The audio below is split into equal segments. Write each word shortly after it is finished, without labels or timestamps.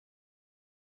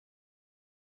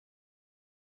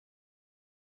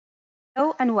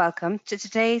Hello and welcome to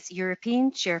today's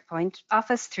European SharePoint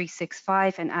Office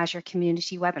 365 and Azure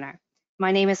Community webinar.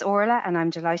 My name is Orla and I'm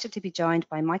delighted to be joined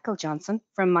by Michael Jonsson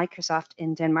from Microsoft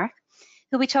in Denmark,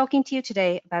 who'll be talking to you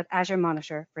today about Azure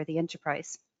Monitor for the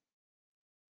enterprise.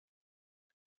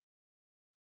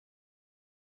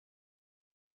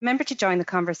 Remember to join the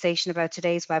conversation about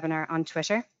today's webinar on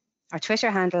Twitter. Our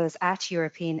Twitter handle is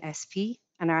 @EuropeanSP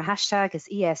and our hashtag is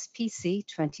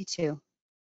ESPC22.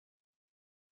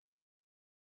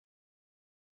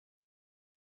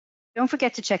 Don't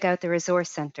forget to check out the Resource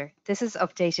Centre. This is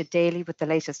updated daily with the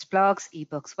latest blogs,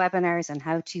 ebooks, webinars, and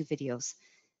how-to videos.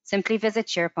 Simply visit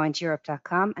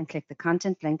sharepointeurope.com and click the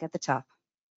content link at the top.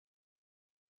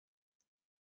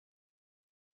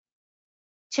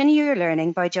 Continue your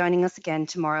learning by joining us again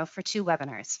tomorrow for 2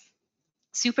 webinars.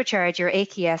 Supercharge your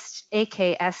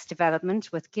AKS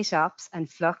development with GitOps and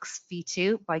Flux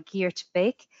v2 by Geert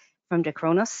Beek from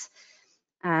Dacronis,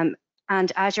 and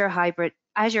Azure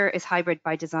is Hybrid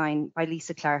by Design by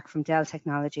Lisa Clark from Dell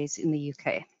Technologies in the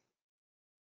UK.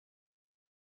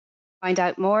 Find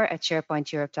out more at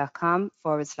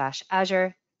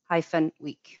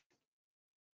sharepointeurope.com/Azure-week.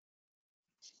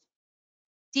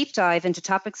 Deep dive into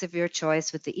topics of your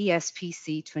choice with the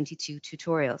ESPC22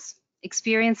 tutorials.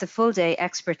 Experience a full-day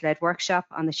expert-led workshop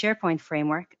on the SharePoint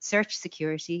framework, search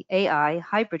security, AI,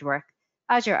 hybrid work,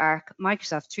 Azure Arc,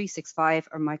 Microsoft 365,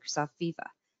 or Microsoft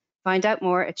Viva. Find out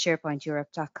more at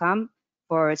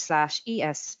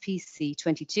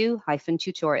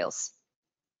sharepointeurope.com/ESPC22-tutorials.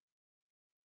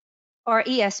 Our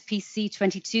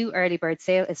ESPC22 early bird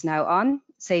sale is now on.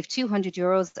 Save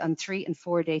 €200 on 3- and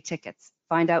 4-day tickets.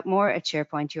 Find out more at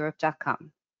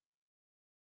sharepointeurope.com.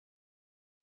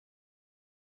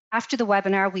 After the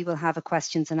webinar, we will have a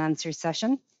questions and answers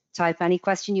session. Type any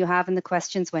question you have in the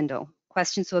questions window.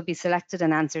 Questions will be selected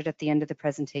and answered at the end of the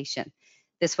presentation.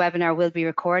 This webinar will be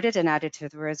recorded and added to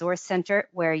the Resource Centre,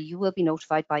 where you will be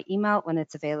notified by email when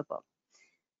it's available.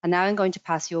 And now I'm going to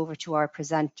pass you over to our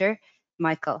presenter,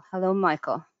 Michael. Hello,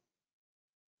 Michael.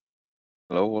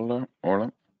 Hello,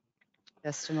 Orla.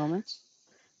 Just a moment.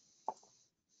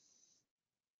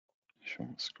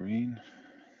 Show screen.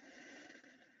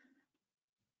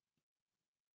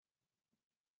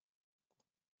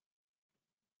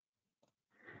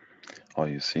 Are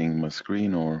you seeing my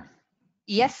screen or?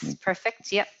 Yes,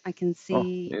 perfect. Yep, I can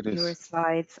see your is.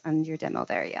 slides and your demo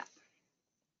there, yeah.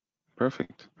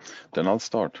 Perfect. Then I'll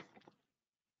start.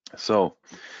 So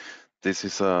this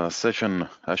is a session,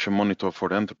 Azure Monitor for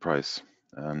the enterprise,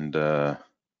 and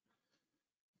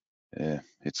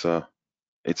it's a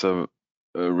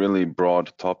really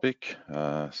broad topic.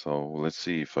 So let's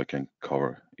see if I can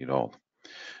cover it all.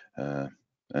 And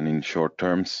in short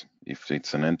terms, if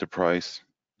it's an enterprise,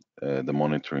 the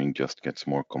monitoring just gets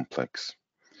more complex.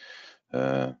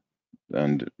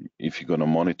 And if you're going to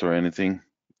monitor anything,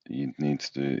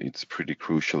 it's pretty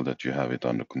crucial that you have it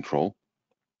under control.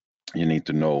 You need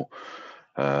to know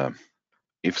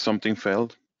if something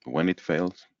failed, when it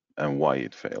failed, and why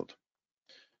it failed.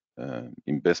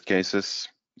 In best cases,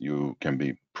 you can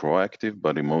be proactive,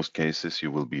 but in most cases,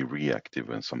 you will be reactive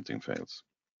when something fails.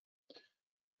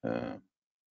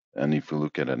 And if you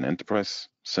look at an enterprise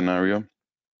scenario,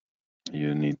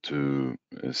 you need to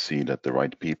see that the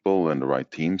right people and the right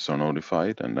teams are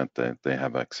notified and that they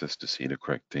have access to see the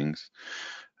correct things.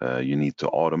 You need to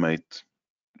automate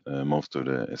most of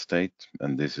the estate,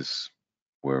 and this is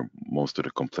where most of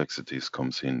the complexities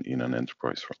comes in an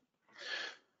enterprise role.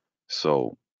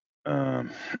 So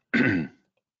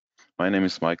my name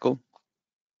is Michael.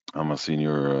 I'm a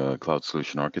senior cloud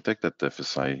solution architect at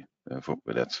FSI,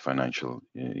 that's Financial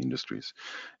Industries,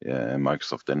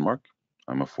 Microsoft Denmark.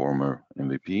 I'm a former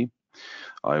MVP.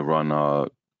 I run a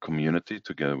community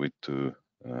together with 2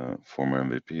 former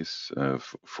MVPs.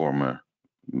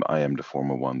 I am the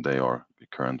former one, they are the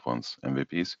current ones,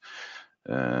 MVPs.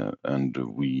 And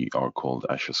we are called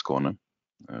Azure Skåne.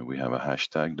 We have a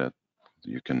hashtag that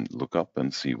you can look up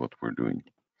and see what we're doing.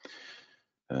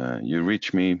 You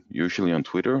reach me usually on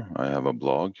Twitter. I have a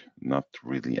blog, not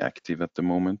really active at the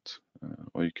moment,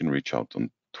 or you can reach out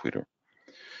on Twitter.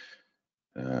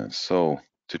 So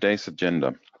today's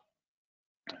agenda.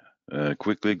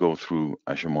 Quickly go through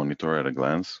Azure Monitor at a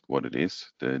glance, what it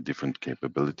is, the different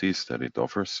capabilities that it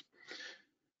offers.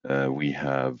 We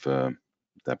have the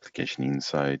application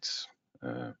insights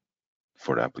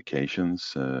for the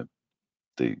applications, the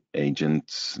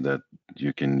agents that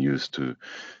you can use to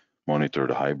monitor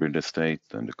the hybrid estate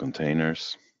and the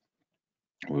containers.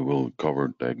 We will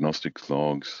cover diagnostic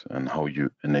logs and how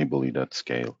you enable it at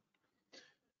scale.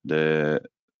 The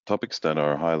topics that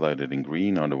are highlighted in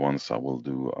green are the ones I will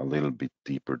do a little bit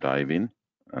deeper dive in.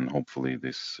 and hopefully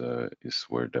this is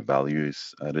where the value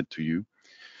is added to you.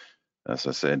 As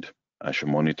I said, Azure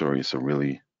Monitor is a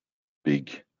really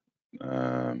big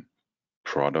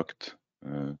product,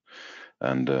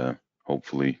 and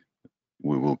hopefully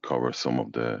we will cover some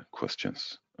of the question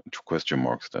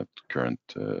marks that current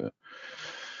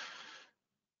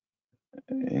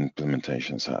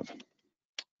implementations have.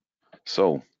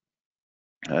 So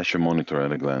Azure Monitor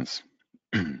at a glance.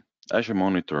 Azure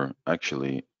Monitor,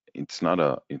 actually, it's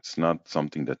not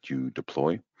something that you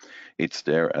deploy. It's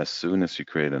there as soon as you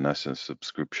create an Azure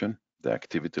subscription. The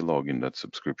activity log in that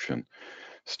subscription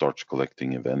starts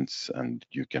collecting events, and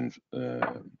you can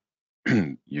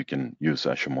you can use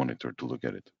Azure Monitor to look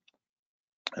at it.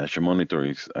 Azure Monitor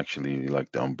is actually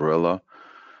like the umbrella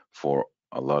for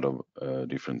a lot of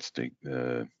different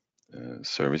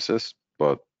services,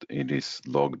 but it is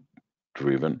log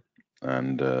driven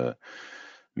and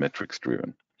metrics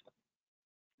driven.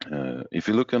 If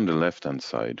you look on the left hand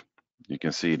side, you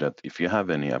can see that if you have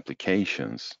any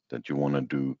applications that you want to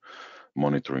do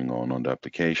monitoring on the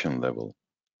application level,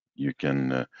 you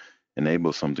can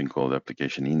enable something called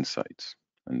application insights,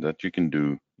 and that you can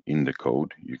do in the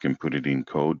code. You can put it in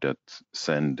code that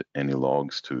send any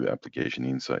logs to application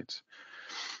insights.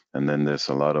 And then there's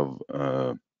a lot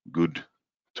of good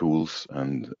tools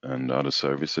and other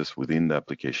services within the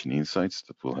application insights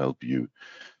that will help you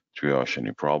triage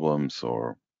any problems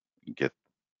or get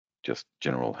just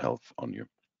general health on you.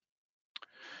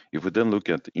 If we then look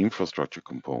at the infrastructure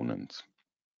components,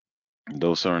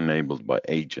 those are enabled by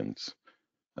agents.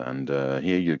 And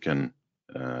here you can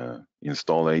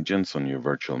install agents on your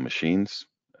virtual machines,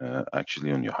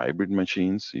 actually on your hybrid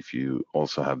machines. If you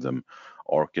also have them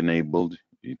Arc enabled,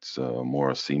 it's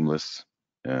more a seamless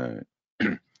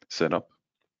setup.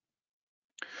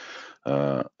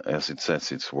 As it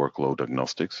says, it's workload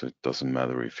agnostic, so it doesn't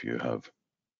matter if you have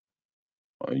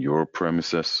your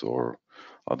premises or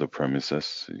other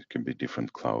premises. It can be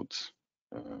different clouds,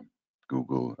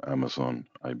 Google, Amazon,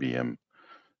 IBM,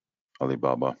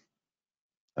 Alibaba,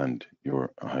 and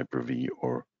your Hyper-V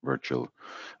or virtual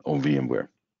or VMware.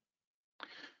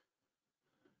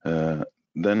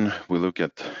 Then we look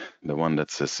at the one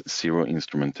that says zero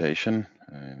instrumentation.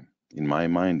 In my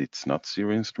mind, it's not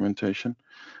zero instrumentation,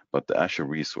 but the Azure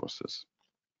resources.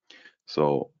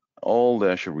 So all the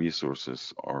Azure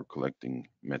resources are collecting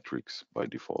metrics by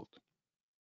default.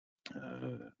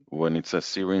 When it says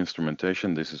zero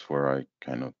instrumentation, this is where I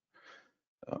kind of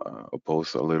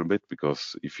oppose a little bit,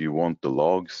 because if you want the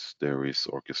logs, there is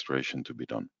orchestration to be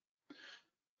done.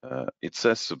 It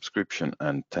says subscription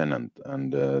and tenant,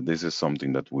 and this is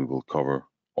something that we will cover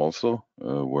also,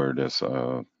 where there's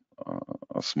a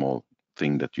small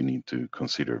thing that you need to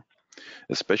consider,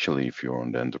 especially if you're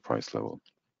on the enterprise level.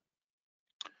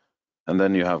 And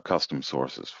then you have custom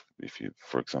sources. If you,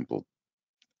 for example,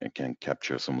 can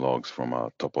capture some logs from a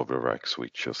top of the rack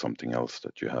switch or something else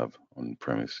that you have on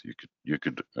premise, you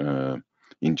could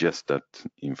ingest that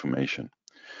information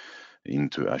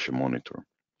into Azure Monitor.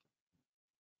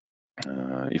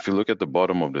 If you look at the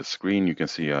bottom of the screen, you can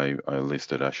see I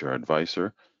listed Azure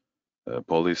Advisor,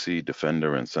 Policy,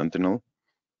 Defender, and Sentinel.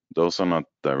 Those are not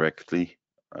directly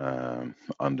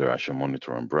under Azure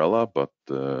Monitor umbrella, but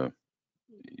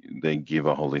they give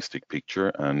a holistic picture,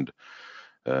 and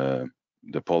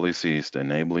the policy is the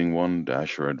enabling one. The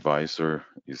Azure Advisor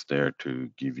is there to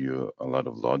give you a lot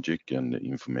of logic and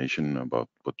information about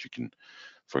what you can,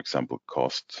 for example,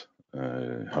 cost,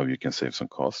 how you can save some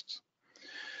costs.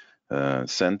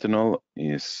 Sentinel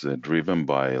is driven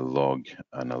by log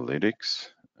analytics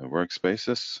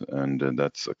workspaces, and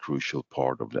that's a crucial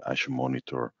part of the Azure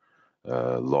Monitor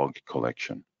log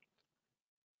collection.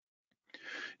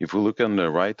 If we look on the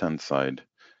right-hand side,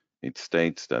 it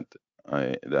states that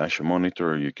the Azure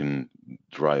Monitor, you can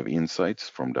drive insights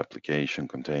from the application,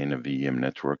 container, VM,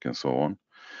 network, and so on.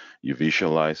 You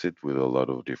visualize it with a lot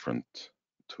of different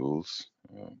tools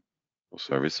or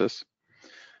services.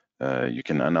 You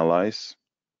can analyze,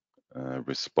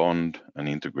 respond, and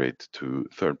integrate to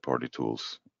third-party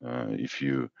tools if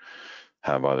you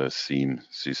have other SIEM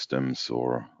systems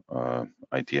or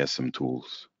ITSM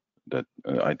tools, that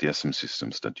ITSM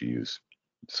systems that you use,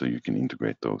 so you can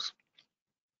integrate those.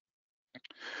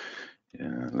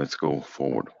 Let's go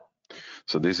forward.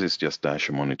 So this is just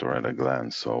Azure Monitor at a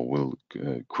glance. So we'll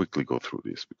quickly go through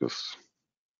this because,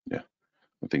 yeah,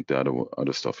 I think the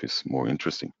other stuff is more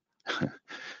interesting.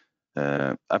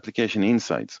 Application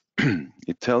insights.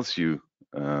 It tells you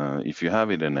if you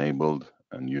have it enabled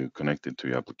and you connect it to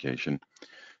your application,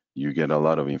 you get a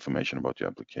lot of information about your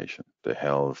application, the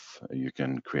health. You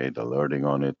can create alerting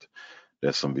on it.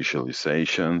 There's some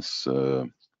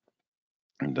visualizations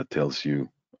that tells you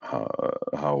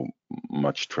how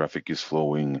much traffic is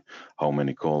flowing, how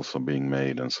many calls are being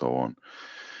made, and so on.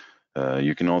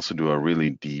 You can also do a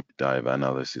really deep dive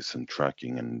analysis and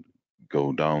tracking and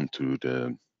go down to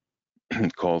the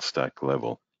call stack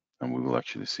level, and we will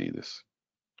actually see this.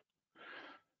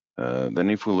 Then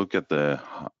if we look at the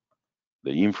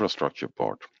infrastructure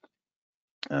part,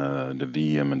 the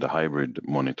VM and the hybrid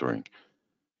monitoring,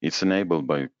 it's enabled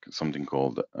by something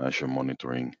called Azure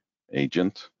Monitoring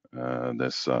Agent.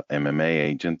 There's a MMA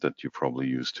agent that you probably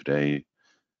use today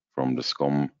from the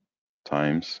SCOM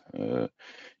times.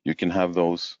 You can have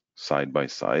those side by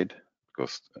side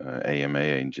because AMA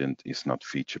agent is not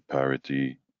feature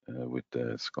parity with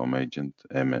the SCOM agent.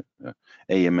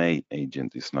 AMA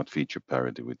agent is not feature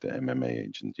parity with the MMA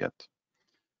agent yet.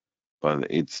 But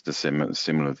it's the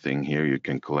similar thing here. You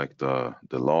can collect the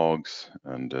logs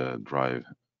and drive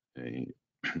a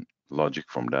logic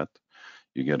from that.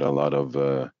 You get a lot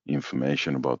of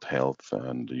information about health,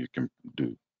 and you can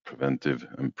do preventive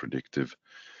and predictive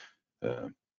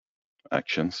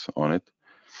actions on it.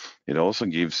 It also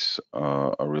gives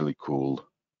a really cool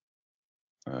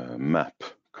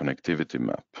connectivity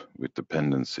map with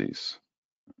dependencies,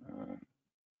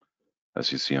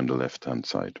 as you see on the left-hand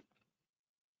side.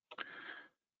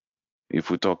 If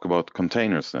we talk about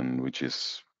containers then, which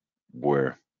is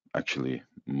where actually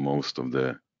most of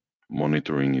the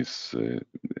monitoring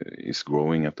is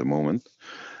growing at the moment,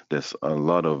 there's a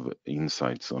lot of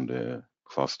insights on the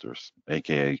clusters,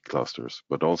 aka clusters,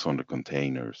 but also on the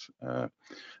containers,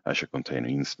 Azure Container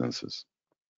Instances.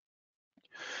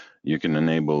 You can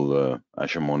enable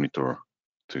Azure Monitor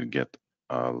to get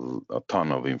a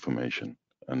ton of information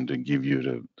and to give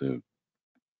you the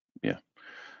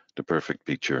perfect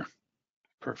picture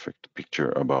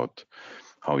about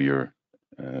how your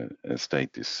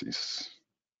estate is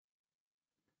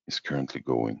currently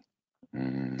going.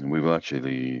 We will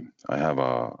actually,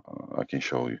 I can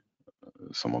show you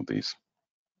some of these.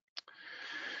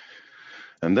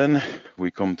 And then we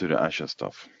come to the Azure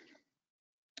stuff.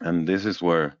 And this is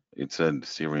where it said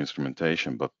zero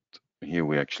instrumentation, but here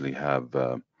we actually have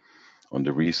on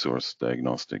the resource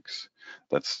diagnostics,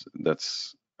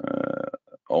 that's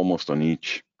almost on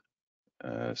each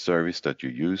service that you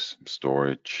use,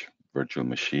 storage, virtual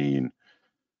machine,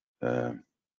 a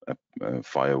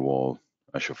firewall,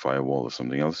 Azure Firewall or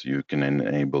something else, you can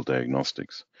enable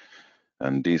diagnostics.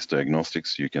 And these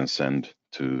diagnostics you can send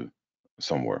to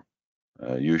somewhere.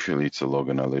 Usually it's a log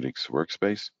analytics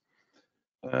workspace,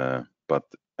 but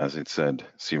as it said,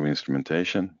 zero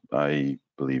instrumentation, I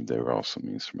believe there are some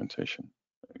instrumentation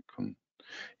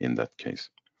in that case.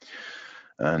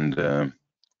 And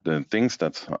the things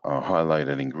that are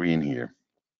highlighted in green here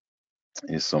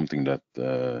is something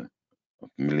that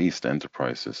least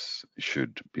enterprises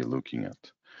should be looking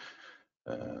at.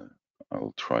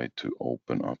 I'll try to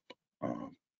open up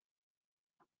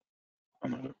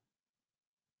another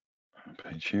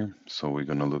page here. So we're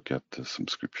going to look at the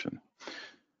subscription.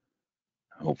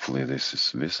 Hopefully this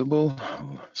is visible.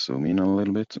 I'll zoom in a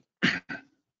little bit.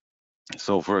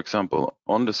 So for example,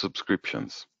 on the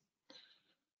subscriptions,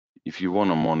 if you want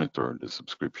to monitor the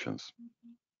subscriptions,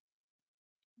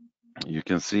 you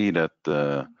can see that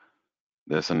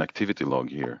there's an activity log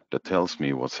here that tells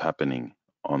me what's happening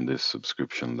on this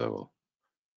subscription level.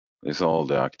 It's all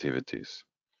the activities.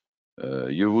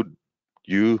 You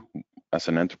as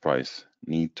an enterprise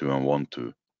need to and want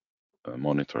to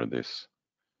monitor this.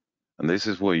 And this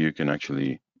is where you can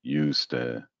actually use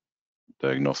the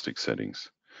diagnostic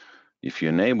settings. If you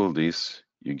enable this,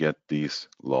 you get these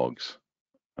logs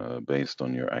based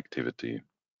on your activity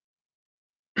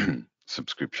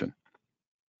subscription.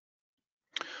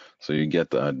 So you get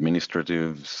the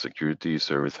administrative, security,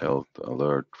 service health,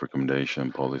 alert,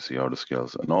 recommendation, policy,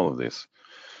 autoscales, and all of this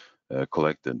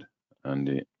collected.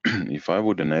 And if I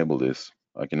would enable this,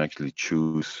 I can actually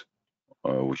choose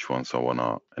which ones I want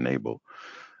to enable.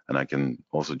 And I can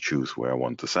also choose where I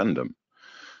want to send them.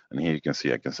 And here you can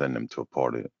see I can send them to a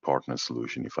partner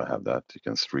solution if I have that. You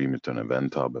can stream it to an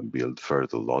event hub and build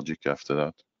further logic after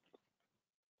that.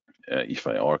 If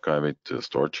I archive it to a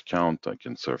storage account, I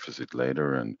can surface it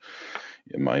later, and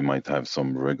I might have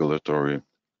some regulatory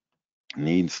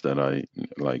needs that I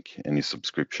like any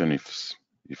subscription.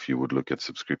 If you would look at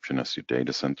subscription as your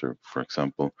data center, for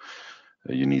example,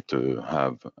 you need to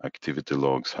have activity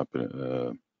logs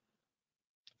happen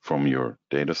from your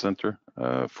data center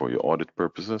for your audit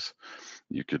purposes.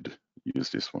 You could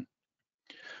use this one.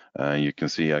 You can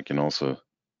see I can also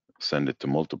send it to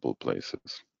multiple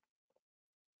places.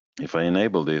 If I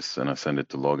enable this and I send it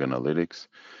to log analytics,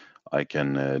 I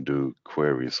can do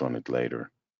queries on it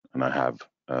later, and I have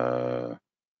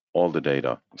all the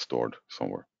data stored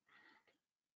somewhere.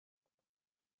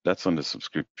 That's on the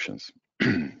subscriptions.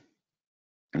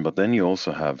 But then you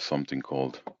also have something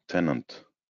called tenant,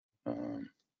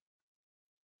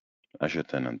 Azure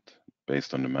tenant,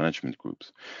 based on the management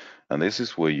groups. And this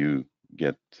is where you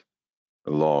get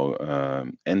log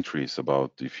entries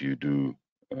about if you do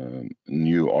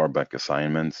new RBAC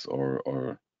assignments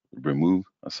or remove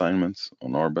assignments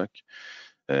on RBAC,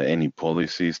 any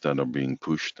policies that are being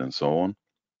pushed and so on.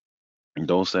 And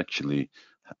those actually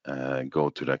go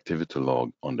to the activity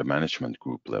log on the management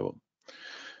group level.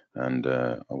 And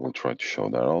I will try to show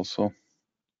that also.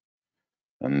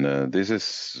 And this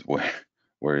is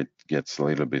where it gets a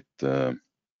little bit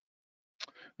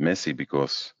messy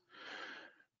because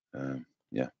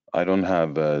yeah, I don't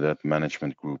have that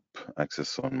management group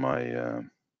access on my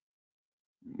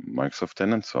Microsoft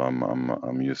tenant, so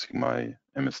I'm using my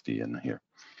MSDN here.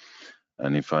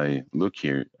 And if I look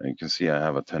here, you can see I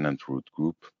have a tenant root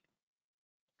group.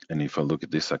 And if I look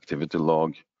at this activity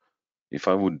log, if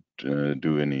I would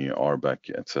do any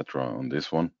RBAC, etc. on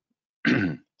this one,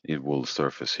 it will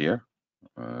surface here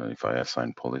if I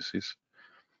assign policies.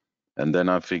 And then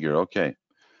I figure, okay,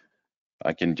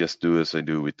 I can just do as I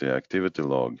do with the activity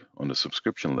log on the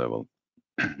subscription level,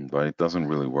 but it doesn't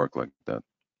really work like that.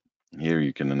 Here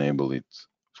you can enable it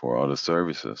for other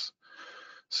services.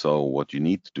 So what you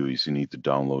need to do is you need to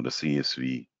download a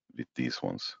CSV with these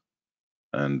ones.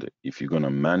 And if you're going to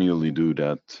manually do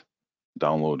that,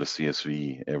 download a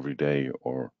CSV every day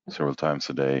or several times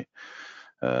a day,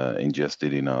 ingest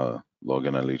it in a log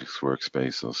analytics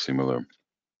workspace or similar,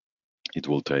 it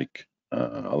will take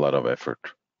a lot of effort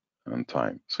and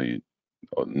time. So you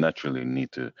naturally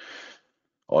need to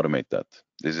automate that.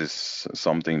 This is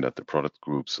something that the product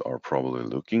groups are probably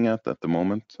looking at the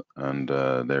moment. And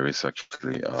there is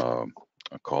actually a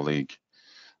colleague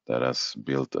that has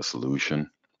built a solution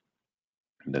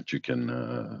that you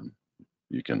can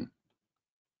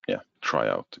try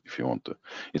out if you want to.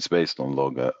 It's based on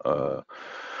log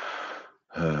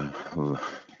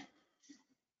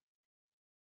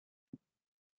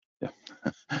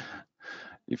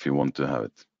if you want to have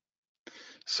it.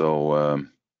 So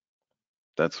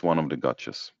that's one of the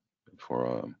gotchas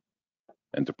for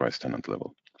enterprise tenant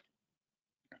level.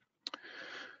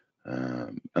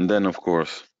 And then of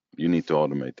course you need to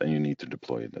automate and you need to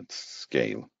deploy it at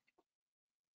scale.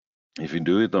 If you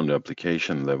do it on the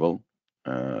application level,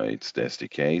 it's the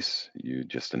SDKs, you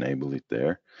just enable it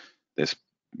there. There's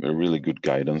a really good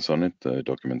guidance on it,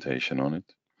 documentation on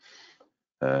it.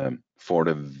 For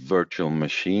the virtual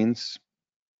machines,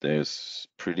 there's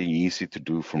pretty easy to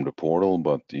do from the portal,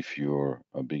 but if you're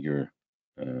a bigger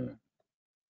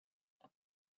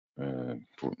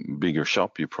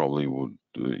shop, you probably would,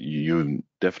 you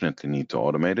definitely need to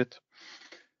automate it.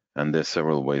 And there's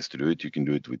several ways to do it. You can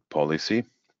do it with policy,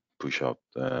 push out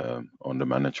on the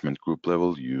management group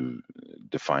level. You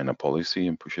define a policy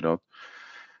and push it out.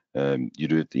 You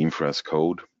do it infra as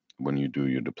code when you do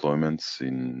your deployments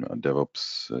in a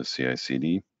DevOps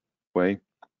CI/CD way.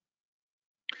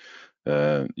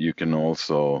 You can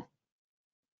also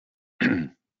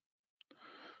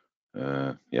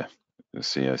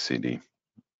CI/CD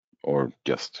or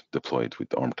just deploy it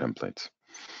with ARM templates.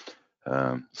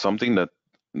 Something that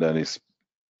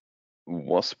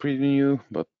was pretty new,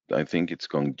 but I think it's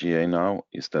gone GA now,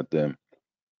 is that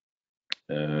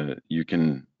you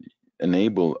can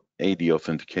enable AD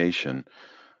authentication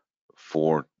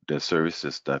for the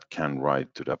services that can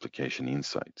write to the application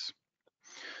insights.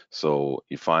 So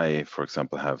if I, for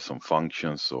example, have some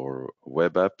functions or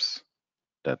web apps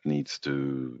that needs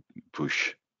to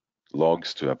push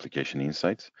logs to application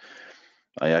insights,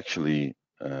 I actually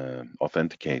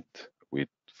authenticate with,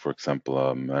 for example,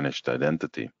 a managed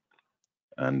identity,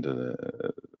 and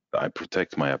I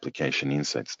protect my application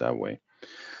insights that way.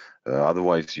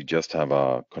 Otherwise, you just have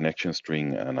a connection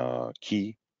string and a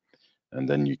key, and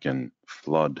then you can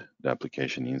flood the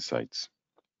application insights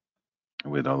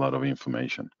with a lot of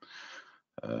information.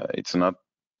 It's not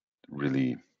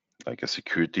really like a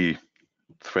security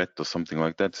threat or something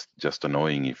like that. It's just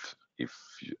annoying if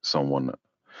someone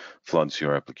floods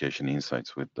your application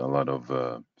insights with a lot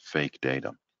of fake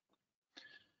data.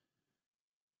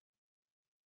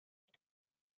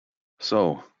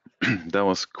 So that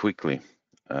was quickly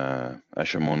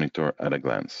Azure Monitor at a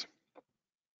glance.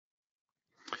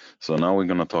 So now we're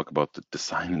going to talk about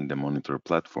designing the Monitor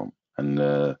platform.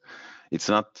 And it's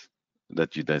not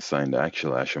that you design the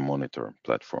actual Azure Monitor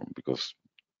platform, because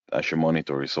Azure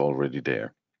Monitor is already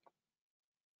there.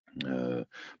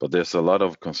 But there's a lot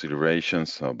of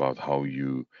considerations about how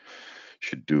you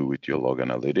should do with your log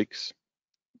analytics.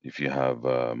 If you have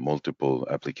multiple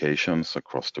applications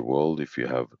across the world, if you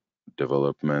have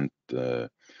development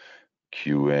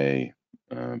QA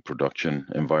production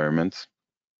environments?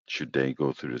 Should they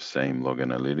go through the same log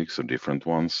analytics or different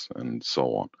ones, and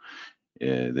so on?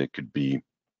 There could be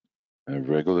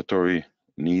regulatory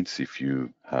needs if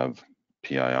you have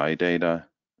PII data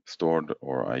stored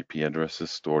or IP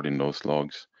addresses stored in those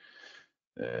logs.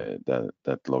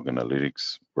 That log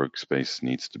analytics workspace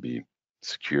needs to be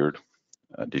secured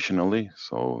additionally,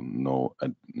 so no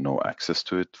access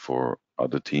to it for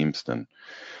other teams than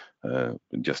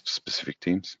just specific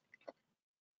teams.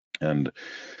 And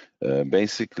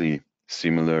basically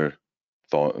similar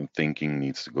thinking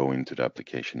needs to go into the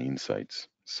application insights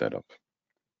setup.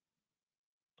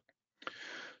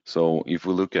 So if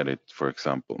we look at it, for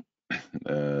example,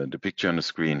 the picture on the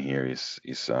screen here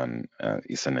is an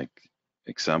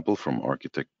example from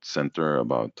Architect Center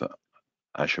about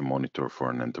Azure Monitor for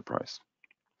an enterprise.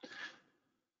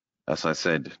 As I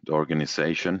said, the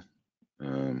organization,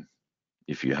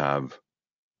 if you have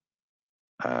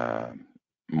a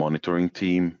monitoring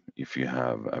team, if you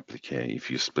have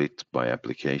if you split by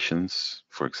applications,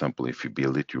 for example, if you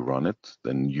build it, you run it,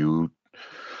 then you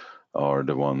are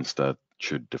the ones that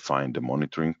should define the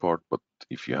monitoring part. But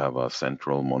if you have a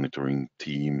central monitoring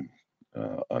team,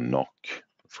 a NOC,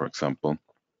 for example,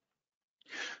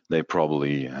 they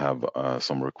probably have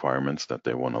some requirements that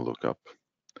they want to look up.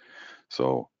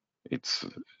 So it's,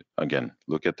 again,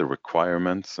 look at the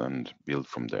requirements and build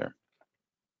from there.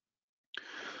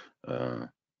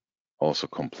 Also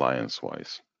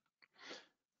compliance-wise.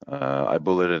 I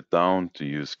bulleted it down to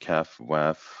use CAF,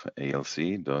 WAF,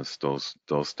 ALC.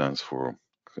 Those stands for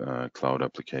Cloud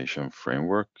Application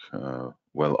Framework,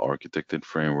 well-architected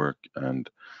framework, and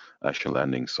Azure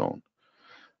Landing Zone,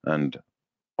 and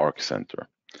Arc Center.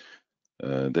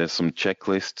 There's some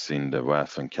checklists in the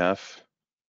WAF and CAF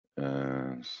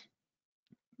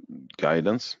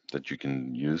guidance that you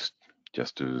can use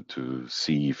just to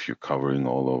see if you're covering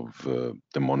all of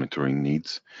the monitoring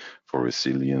needs for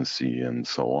resiliency and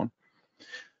so on.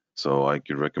 So I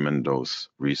could recommend those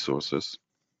resources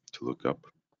to look up,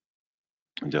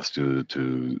 just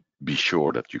to be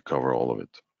sure that you cover all of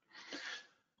it.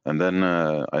 And then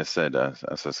I said,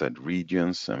 as I said,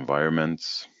 regions,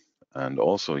 environments, and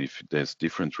also if there's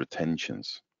different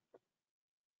retentions.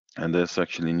 And there's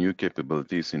actually new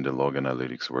capabilities in the log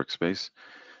analytics workspace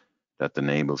that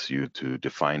enables you to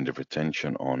define the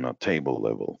retention on a table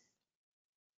level.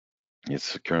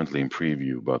 It's currently in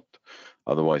preview, but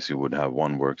otherwise you would have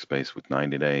one workspace with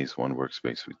 90 days, one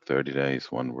workspace with 30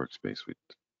 days, one workspace with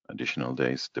additional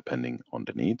days, depending on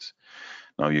the needs.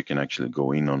 Now you can actually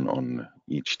go in on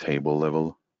each table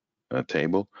level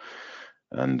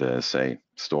and say,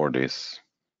 store this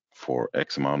for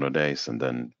X amount of days, and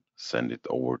then send it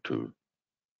over to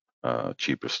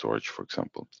cheaper storage, for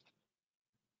example.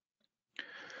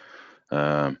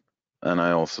 And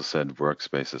I also said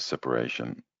workspaces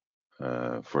separation.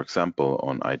 For example,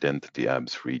 on identity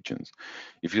apps regions.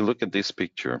 If you look at this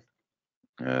picture,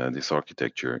 this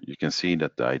architecture, you can see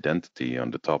that the identity on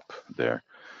the top there,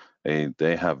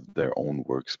 they have their own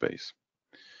workspace.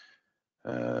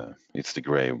 It's the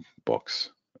gray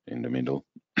box in the middle.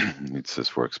 It says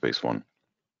workspace 1.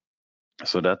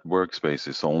 So that workspace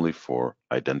is only for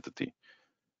identity,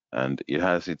 and it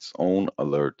has its own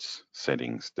alerts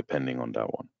settings depending on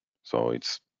that one. So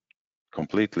it's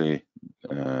completely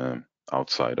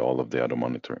outside all of the other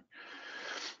monitoring.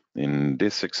 In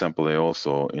this example, they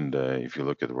also, if you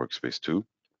look at workspace 2,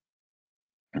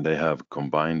 they have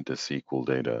combined the SQL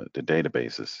data, the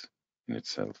databases in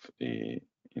itself, the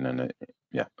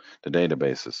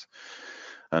databases,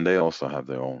 and they also have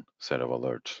their own set of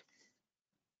alerts.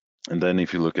 And then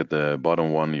if you look at the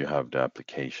bottom one, you have the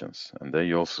applications, and there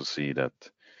you also see that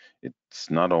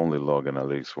it's not only log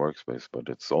analytics workspace, but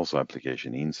it's also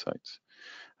application insights.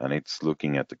 And it's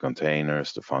looking at the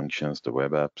containers, the functions, the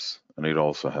web apps, and it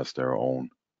also has their own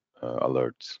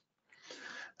alerts.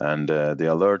 And the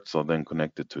alerts are then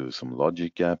connected to some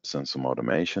logic apps and some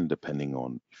automation, depending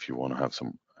on if you want to have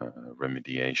some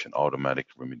remediation, automatic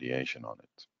remediation on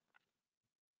it.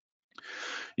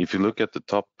 If you look at the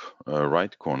top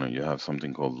right corner, you have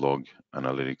something called Log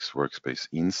Analytics Workspace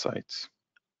Insights.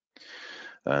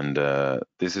 And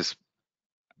this is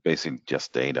basically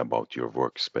just data about your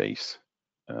workspace,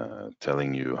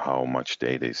 telling you how much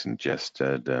data is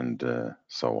ingested and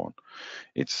so on.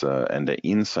 It's and the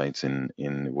insights in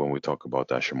when we talk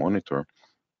about Azure Monitor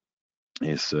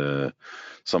is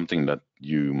something that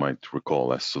you might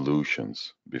recall as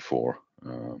solutions before,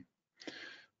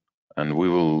 and we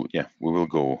will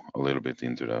go a little bit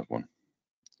into that one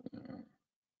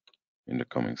in the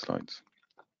coming slides.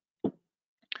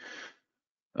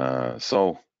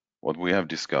 So what we have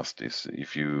discussed is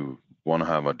if you want to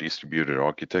have a distributed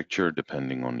architecture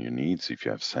depending on your needs, if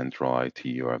you have central IT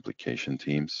or application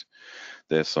teams,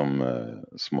 there's some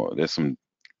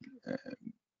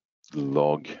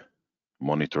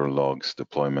monitor logs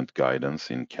deployment guidance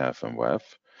in CAF and WAF.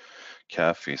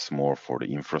 CAF is more for the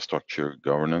infrastructure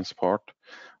governance part,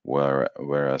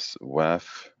 whereas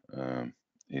WAF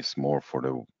is more for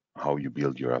the how you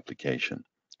build your application,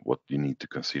 what you need to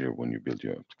consider when you build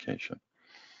your application.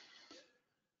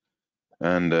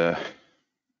 And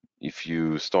if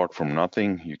you start from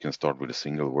nothing, you can start with a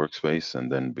single workspace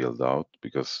and then build out,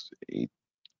 because the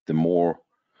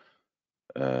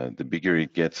bigger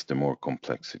it gets, the more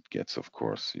complex it gets, of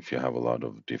course, if you have a lot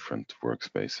of different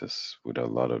workspaces with a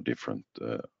lot of different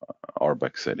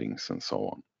RBAC settings and so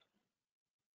on.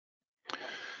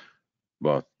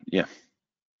 But yeah,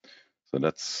 so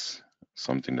that's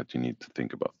something that you need to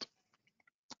think about.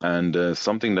 And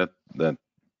something that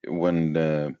when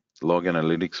the log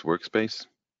analytics workspace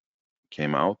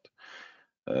came out,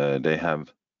 they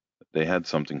had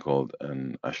something called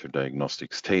an Azure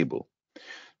Diagnostics table.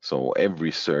 So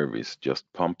every service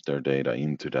just pumped their data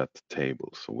into that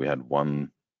table. So we had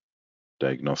one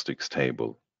diagnostics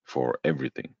table for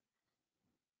everything.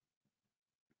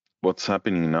 What's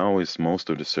happening now is most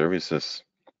of the services,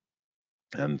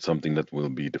 and something that will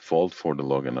be default for the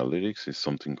log analytics, is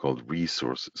something called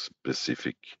resource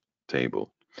specific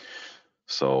table.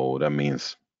 So that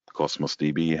means Cosmos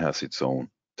DB has its own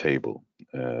table.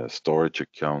 Storage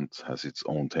account has its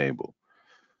own table.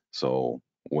 So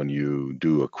when you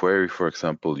do a query, for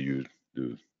example, you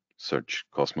do search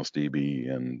Cosmos DB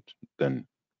and then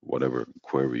whatever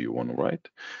query you want to write.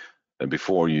 And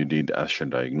before you did Azure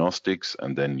Diagnostics,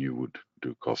 and then you would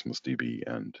do Cosmos DB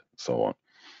and so on.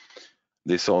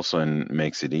 This also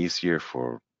makes it easier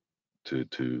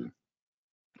to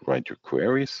write your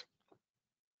queries.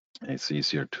 It's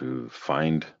easier to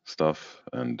find stuff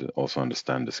and also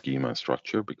understand the schema and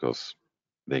structure, because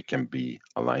they can be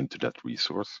aligned to that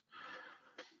resource.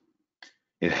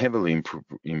 It heavily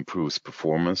improves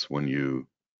performance when you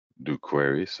do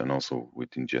queries and also with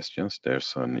ingestions.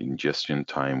 There's an ingestion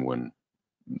time when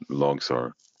logs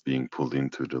are being pulled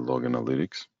into the log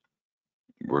analytics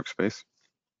workspace.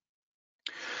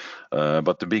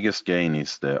 But the biggest gain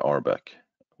is the RBAC,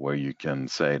 where you can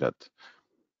say that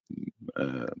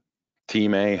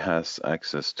Team A has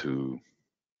access to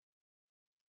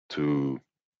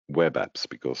web apps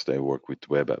because they work with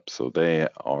web apps. So they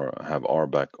have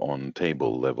RBAC on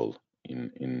table level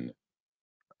in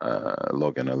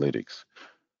log analytics.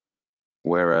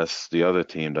 Whereas the other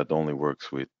team that only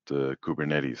works with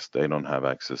Kubernetes, they don't have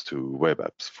access to web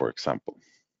apps, for example.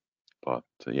 But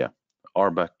yeah,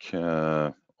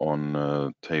 RBAC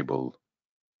on table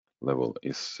level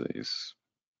is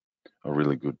a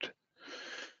really good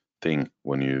thing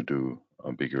when you do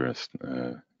a bigger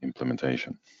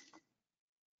implementation.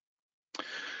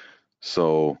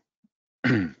 So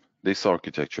this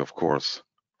architecture, of course,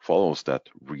 follows that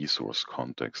resource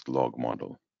context log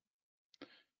model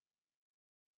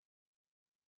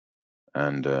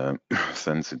and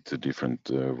sends it to different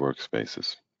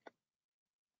workspaces.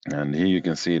 And here you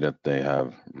can see that they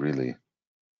have really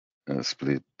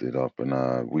split it up,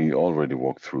 and we already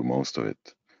walked through most of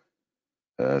it.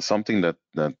 Something that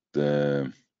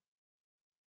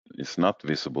is not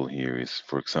visible here is,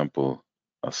 for example,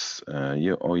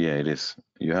 it is.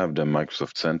 You have the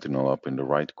Microsoft Sentinel up in the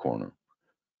right corner,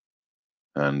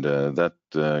 and that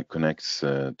connects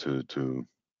to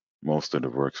most of the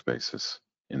workspaces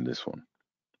in this one.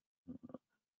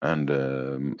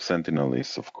 And Sentinel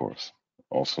is, of course,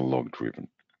 also log driven.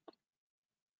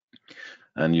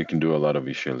 And you can do a lot of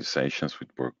visualizations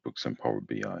with workbooks and Power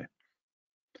BI.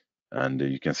 And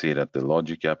you can see that the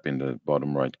logic app in the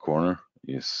bottom right corner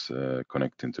is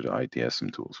connecting to the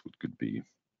ITSM tools, which could be,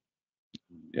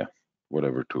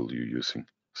 whatever tool you're using.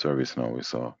 ServiceNow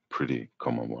is a pretty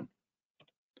common one.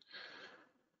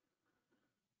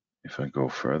 If I go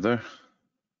further,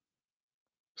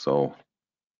 so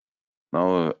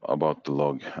now about the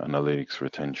log analytics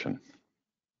retention.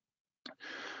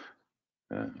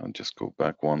 I'll just go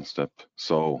back one step.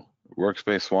 So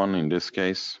workspace one, in this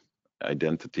case,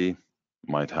 identity,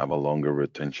 might have a longer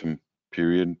retention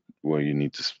period where you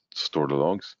need to store the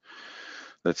logs.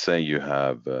 Let's say you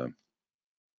have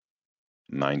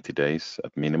 90 days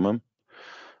at minimum.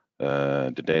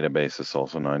 The database is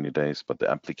also 90 days, but the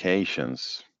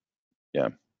applications,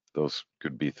 those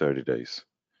could be 30 days.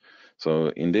 So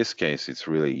in this case, it's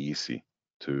really easy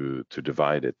to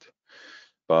divide it.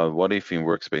 But what if in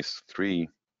workspace 3,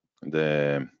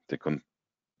 the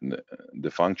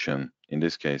function in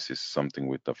this case is something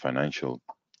with the financial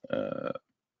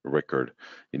record,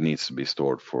 it needs to be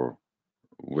stored for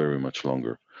very much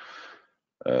longer.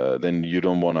 Then you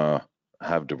don't want to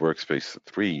have the workspace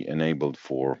 3 enabled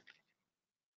for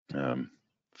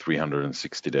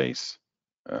 360 days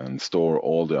and store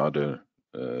all the other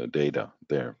data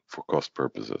there for cost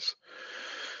purposes.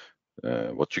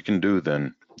 What you can do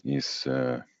then is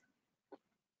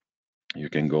you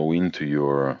can go into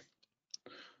your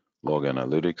log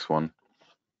analytics one,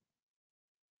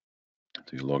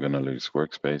 to your log analytics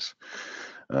workspace,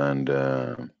 and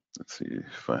let's see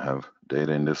if I have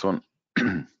data in this one.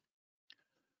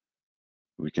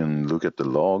 We can look at the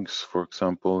logs, for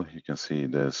example. You can see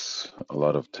there's a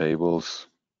lot of tables,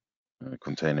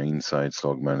 container insights,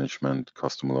 log management,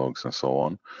 custom logs, and so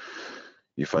on.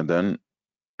 If I then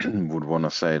would want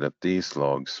to say that these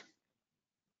logs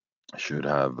should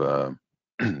have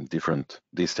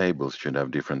these tables should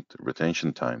have different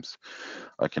retention times,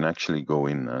 I can actually go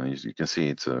in, and as you can see,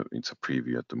 it's a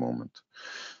preview at the moment.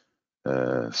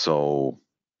 So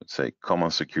let's say common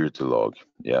security log.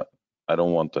 Yeah, I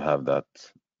don't want to have that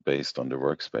based on the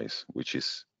workspace, which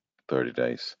is 30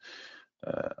 days.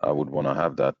 I would want to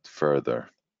have that further.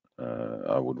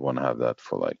 I would want to have that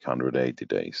for like 180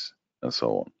 days and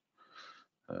so on.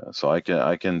 So I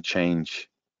can change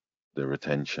the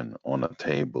retention on a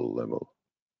table level.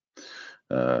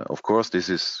 Of course, this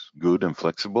is good and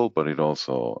flexible, but it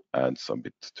also adds a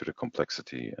bit to the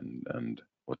complexity and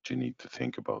what you need to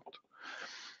think about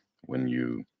when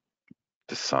you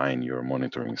design your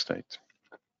monitoring state.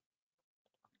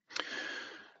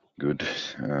 Good.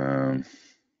 The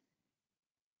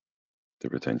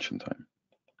retention time.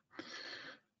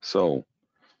 So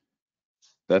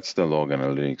that's the log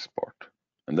analytics part.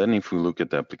 And then if we look at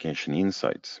the application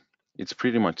insights, it's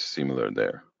pretty much similar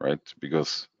there, right?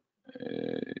 Because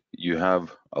you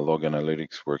have a log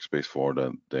analytics workspace for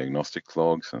the diagnostic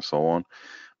logs and so on,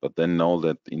 but then all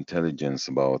that intelligence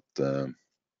about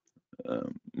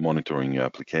monitoring your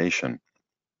application,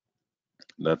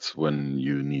 that's when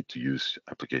you need to use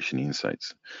application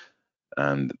insights.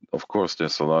 And of course,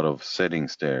 there's a lot of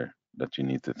settings there that you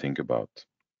need to think about.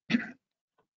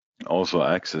 Also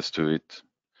access to it,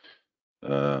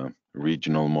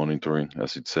 regional monitoring,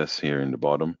 as it says here in the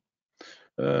bottom.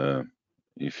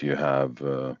 If you have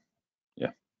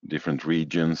different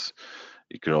regions,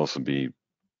 it could also be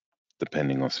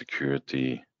depending on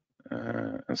security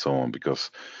and so on,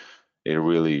 because it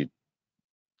really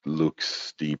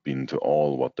looks deep into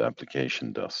all what the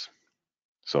application does.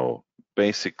 So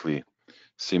basically,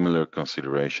 similar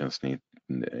considerations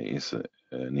needs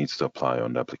to apply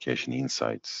on the application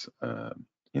insights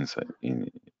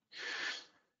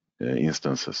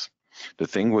instances. The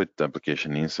thing with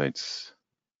application insights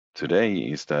today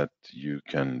is that you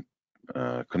can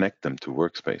connect them to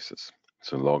workspaces,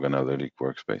 so log analytic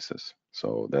workspaces.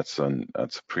 So that's a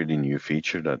pretty new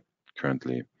feature that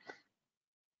currently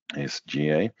is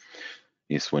GA.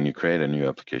 Is when you create a new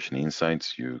application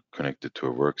insights, you connect it to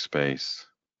a workspace,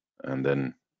 and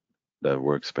then that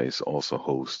workspace also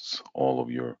hosts all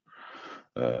of your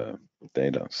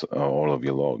data, so, all of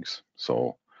your logs.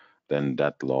 So then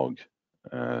that log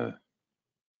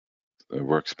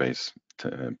workspace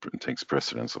takes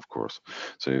precedence, of course.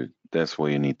 So that's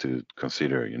what you need to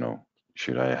consider.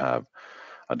 Should I have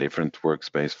a different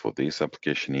workspace for these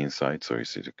application insights, or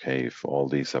is it okay if all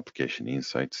these application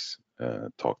insights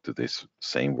talk to this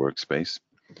same workspace?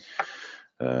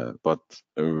 But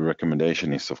a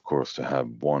recommendation is, of course, to have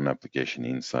one application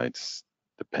insights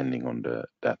depending on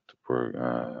that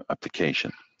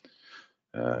application.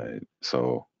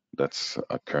 So that's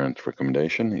a current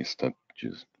recommendation, is that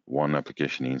just one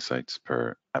application insights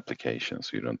per application.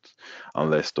 So you don't,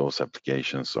 unless those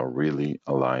applications are really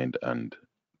aligned and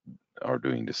are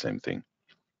doing the same thing.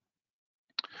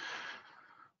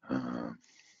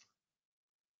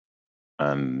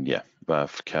 And yeah,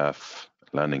 BAF, CAF,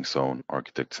 Landing Zone,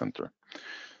 Architect Center.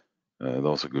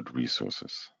 Those are good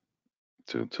resources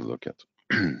to look at.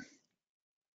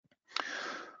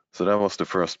 So that was the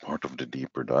first part of the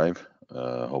deeper dive.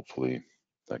 Hopefully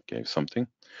that gave something.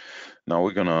 Now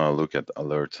we're gonna look at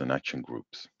alerts and action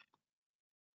groups.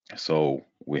 So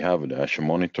we have the Azure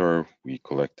Monitor, we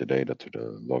collect the data to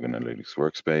the Log Analytics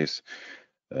workspace,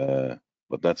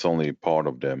 but that's only part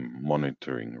of the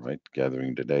monitoring, right?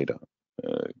 Gathering the data.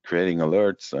 Creating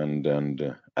alerts and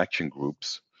action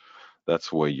groups,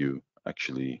 that's where you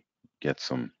actually get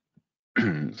some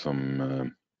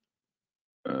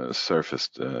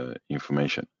surfaced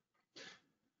information.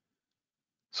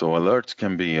 So alerts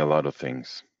can be a lot of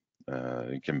things.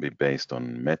 It can be based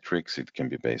on metrics, it can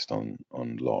be based on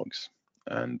logs.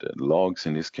 And logs,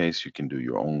 in this case, you can do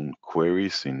your own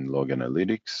queries in Log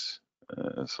Analytics.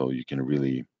 so you can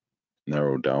really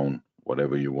narrow down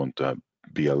whatever you want to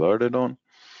be alerted on.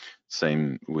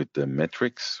 Same with the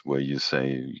metrics, where you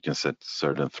say you can set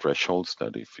certain thresholds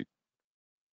that if it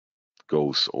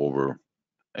goes over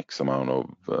X amount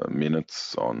of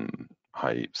minutes on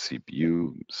high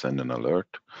CPU, send an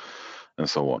alert, and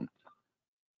so on.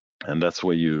 And that's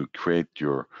where you create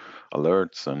your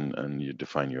alerts and you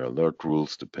define your alert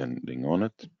rules depending on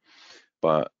it.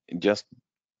 But just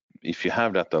if you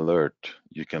have that alert,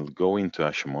 you can go into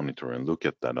Azure Monitor and look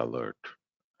at that alert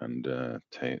and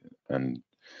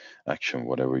action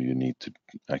whatever you need to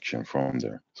action from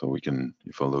there. So we can,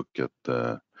 if I look at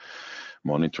the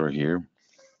monitor here,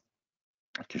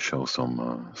 I can show some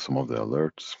of the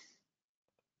alerts.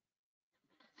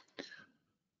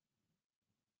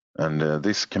 And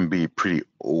this can be pretty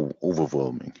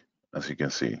overwhelming, as you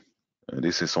can see.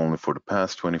 This is only for the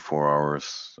past 24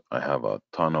 hours. I have a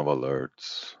ton of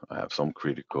alerts. I have some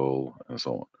critical and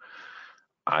so on.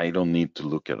 I don't need to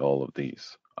look at all of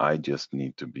these. I just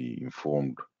need to be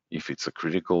informed. If it's a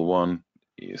critical one,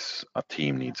 a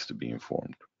team needs to be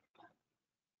informed.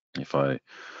 If I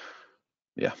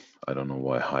don't know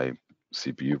why high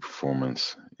CPU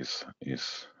performance is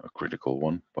a critical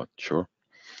one, but sure.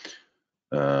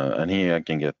 And here I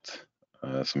can get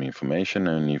some information,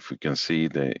 and if we can see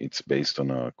that it's based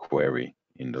on a query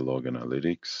in the log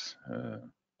analytics,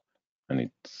 and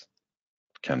it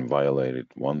can violate it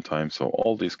one time. So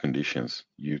all these conditions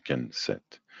you can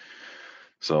set.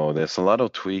 So there's a lot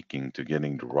of tweaking to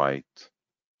getting the right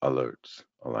alerts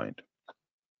aligned.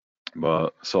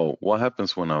 But so what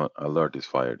happens when an alert is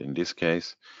fired? In this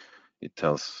case, it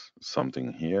tells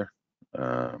something here.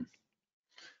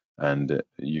 And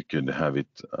you could have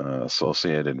it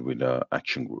associated with an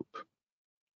action group.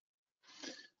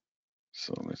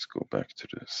 So let's go back to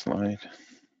the slide.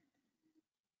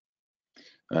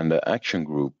 And the action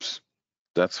groups,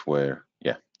 that's where,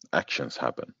 actions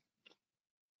happen.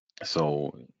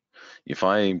 So if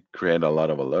I create a lot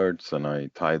of alerts and I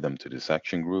tie them to this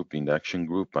action group, in the action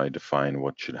group, I define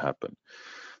what should happen.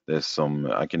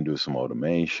 I can do some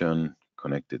automation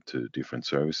connected to different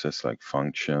services like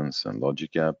functions and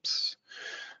logic apps.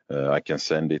 I can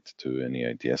send it to any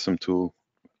ITSM tool,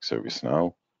 like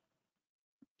ServiceNow.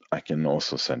 I can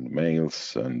also send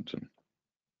mails and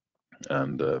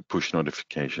push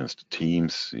notifications to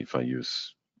Teams if I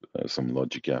use some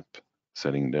logic app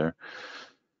setting there.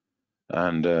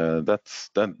 And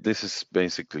this is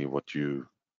basically what you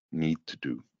need to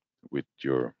do with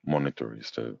your monitor, is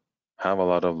to have a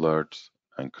lot of alerts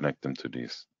and connect them to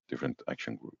these different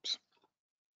action groups.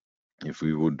 If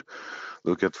we would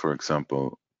look at, for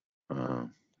example,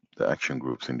 the action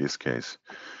groups, in this case,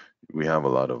 we have a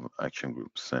lot of action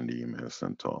groups, send emails,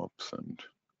 send tops, and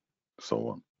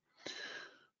so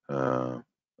on.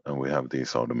 And we have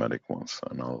these automatic ones,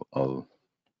 and I'll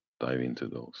dive into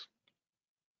those.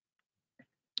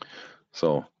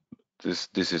 So this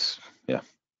is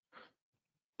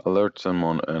alerts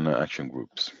and action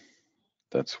groups.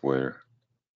 That's where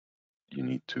you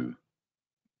need to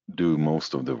do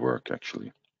most of the work,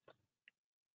 actually.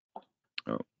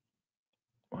 Oh,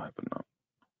 what happened now?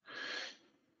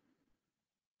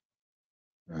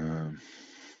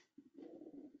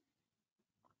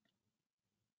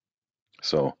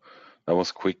 So that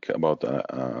was quick about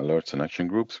alerts and action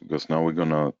groups, because now we're going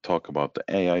to talk about the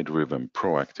AI-driven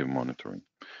proactive monitoring.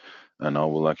 And I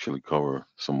will actually cover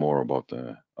some more about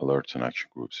the alerts and action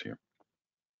groups here.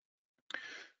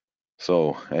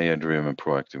 So AI-driven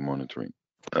proactive monitoring.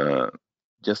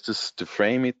 Just to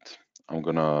frame it, I'm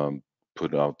going to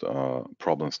put out a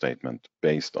problem statement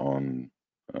based on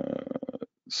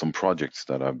some projects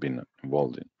that I've been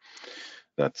involved in.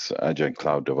 That's Agile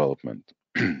Cloud Development.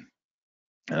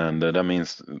 And that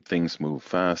means things move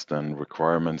fast and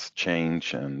requirements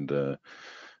change, and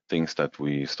things that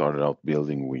we started out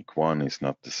building week 1 is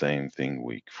not the same thing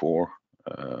week 4.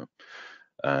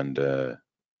 And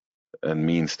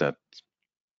means that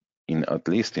at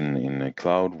least in a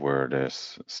cloud where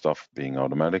there's stuff being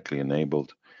automatically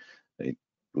enabled,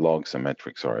 logs and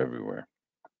metrics are everywhere.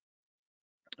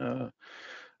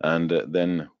 And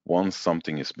then once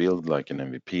something is built, like an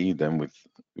MVP, then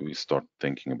we start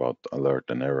thinking about alert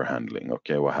and error handling.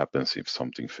 Okay, what happens if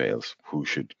something fails? Who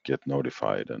should get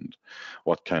notified, and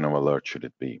what kind of alert should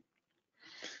it be?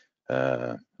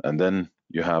 And then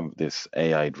you have this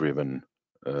AI-driven,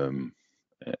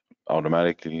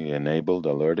 automatically enabled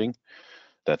alerting.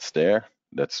 That's there.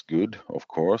 That's good, of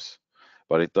course,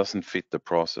 but it doesn't fit the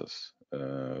process.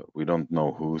 We don't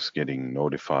know who's getting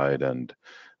notified and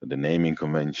the naming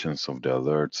conventions of the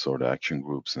alerts or the action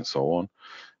groups and so on.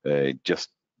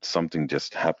 Something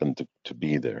just happened to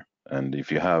be there, And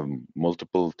if you have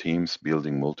multiple teams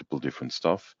building multiple different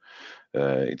stuff,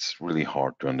 it's really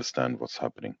hard to understand what's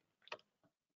happening.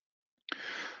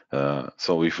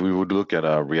 So if we would look at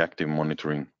a reactive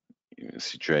monitoring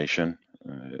situation,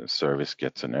 service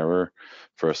gets an error,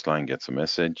 first line gets a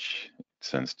message, it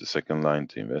sends the second line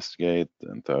to investigate,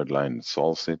 and third line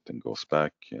solves it and goes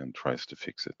back and tries to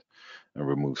fix it and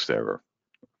removes the error.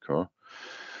 Okay?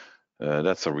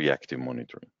 That's a reactive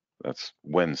monitoring. That's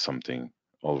when something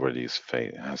already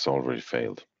has already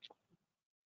failed.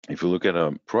 If you look at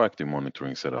a proactive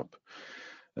monitoring setup,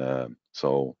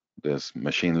 so there's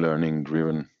machine learning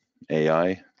driven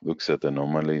AI, looks at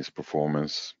anomalies,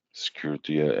 performance,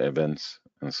 security events,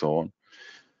 and so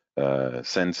on,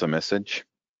 sends a message,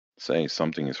 say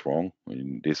something is wrong.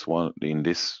 In this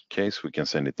case, we can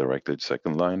send it directly to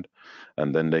second line,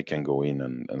 and then they can go in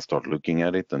and start looking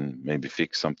at it and maybe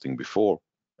fix something before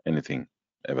anything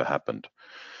ever happened.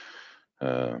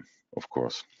 Of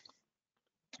course,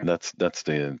 that's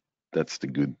the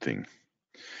good thing.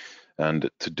 And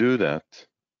to do that,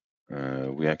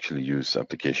 we actually use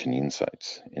application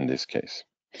insights in this case.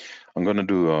 I'm going to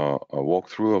do a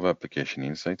walkthrough of application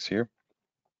insights here,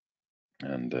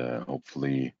 and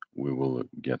hopefully we will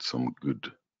get some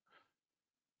good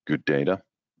data.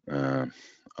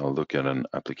 I'll look at an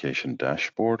application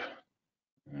dashboard.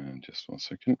 Just 1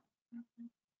 second.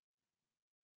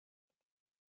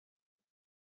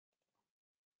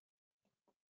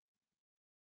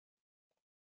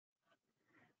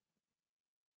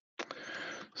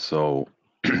 So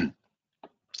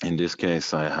in this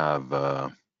case, I have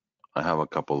a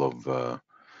couple of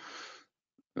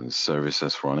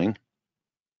services running.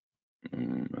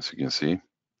 As you can see,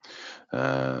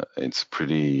 it's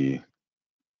pretty.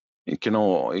 It can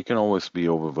always be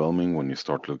overwhelming when you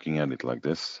start looking at it like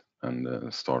this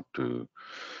and start to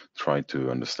try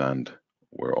to understand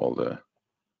where all the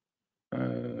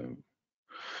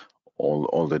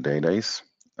data is.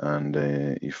 And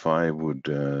if I would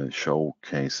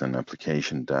showcase an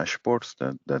application dashboard,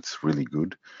 that's really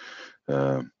good.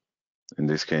 In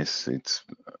this case, it's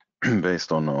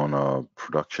based on a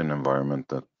production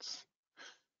environment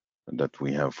that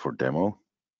we have for demo.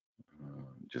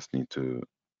 Just need to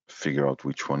figure out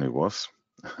which one it was.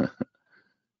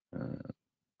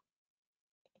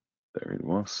 There it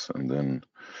was, and then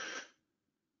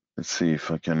let's see if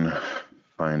I can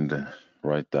find the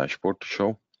right dashboard to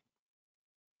show.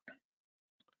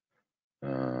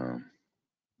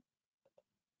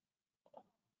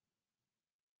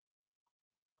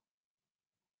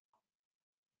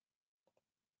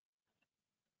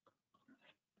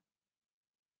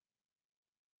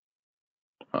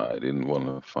 I didn't want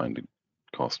to find the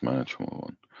cost management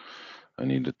one. I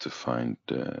needed to find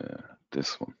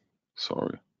this one.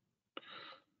 Sorry.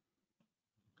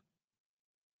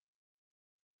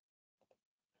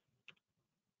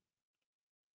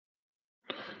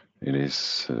 It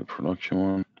is the production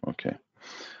one. Okay.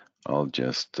 I'll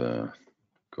just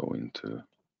go into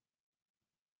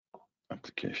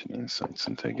application insights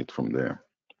and take it from there.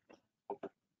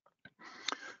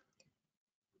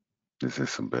 This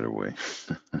is a better way.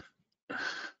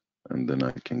 And then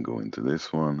I can go into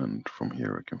this one, and from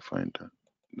here I can find the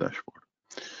dashboard.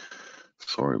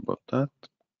 Sorry about that.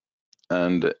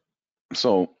 And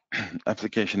so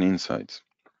application insights.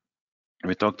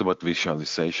 We talked about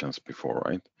visualizations before,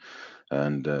 right?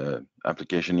 And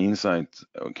application insights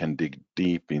can dig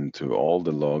deep into all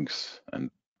the logs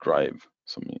and drive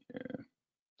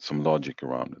some logic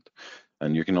around it.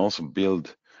 And you can also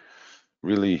build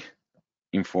really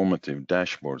informative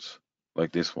dashboards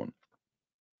like this one,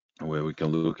 where we can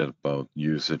look at about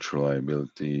usage,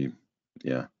 reliability.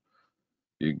 Yeah,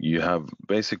 you have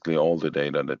basically all the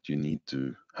data that you need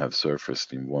to have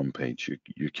surfaced in one page.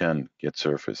 You can get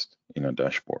surfaced in a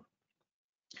dashboard.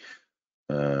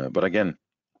 But again,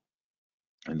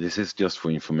 this is just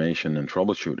for information and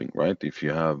troubleshooting, right? If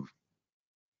you have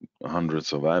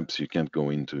hundreds of apps, you can't go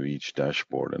into each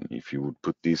dashboard. And if you would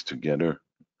put these together,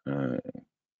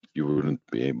 you wouldn't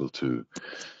be able to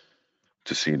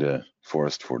see the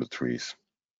forest for the trees,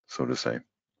 so to say.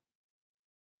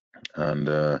 And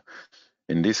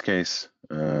in this case,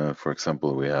 for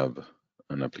example, we have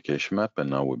an application map, and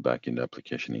now we're back in the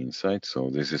application insights. So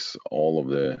this is all of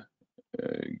the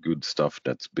good stuff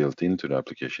that's built into the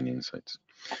application insights.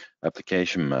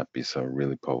 Application map is a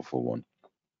really powerful one.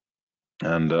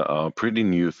 And a pretty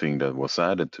new thing that was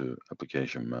added to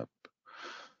application map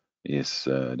is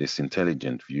this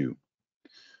intelligent view,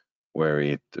 where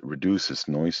it reduces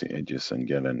noisy edges and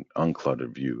get an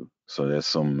uncluttered view. So there's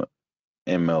some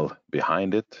ML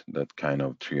behind it that kind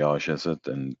of triages it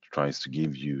and tries to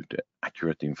give you the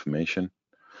accurate information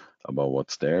about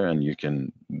what's there, and you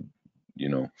can,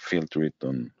 filter it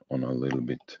on a little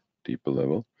bit deeper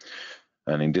level.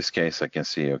 And in this case, I can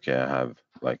see, okay, I have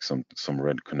like some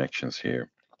red connections here.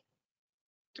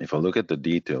 If I look at the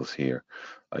details here,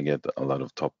 I get a lot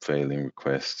of top failing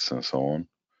requests and so on.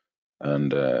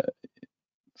 And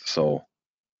so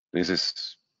this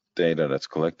is data that's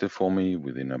collected for me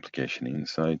within application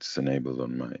insights enabled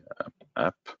on my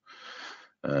app.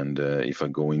 And if I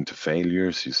go into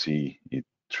failures, you see it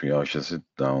triages it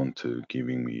down to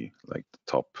giving me like the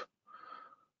top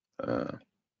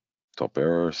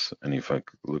errors. And if I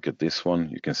look at this one,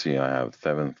 you can see I have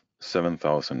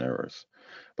 7,000 errors,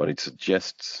 but it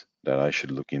suggests that I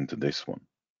should look into this one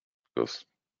because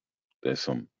there's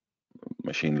some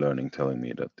machine learning telling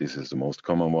me that this is the most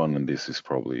common one and this is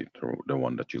probably the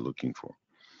one that you're looking for.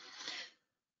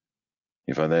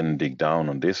 If I then dig down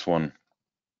on this one,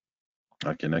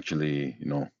 I can actually,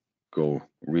 go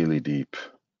really deep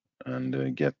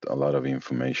and get a lot of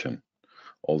information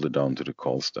all the way down to the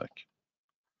call stack.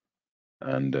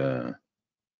 And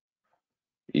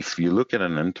if you look at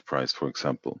an enterprise, for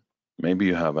example, maybe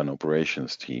you have an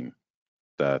operations team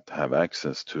that have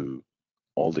access to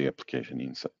all the application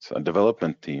insights. A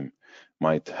development team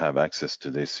might have access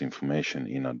to this information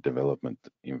in a development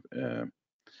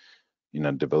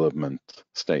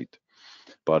state.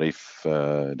 But if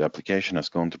the application has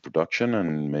gone to production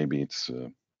and maybe it's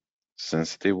a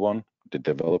sensitive one, the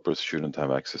developers shouldn't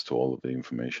have access to all of the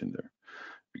information there,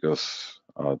 because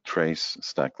a trace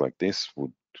stack like this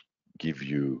would give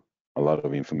you a lot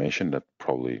of information that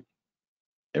probably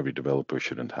every developer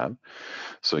shouldn't have.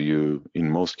 So you, in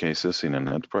most cases in an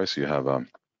enterprise, you have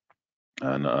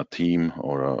a team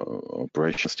or a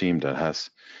operations team that has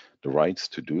the rights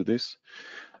to do this,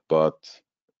 but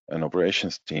an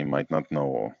operations team might not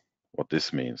know what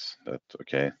this means. That,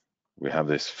 okay, we have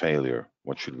this failure,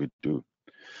 what should we do?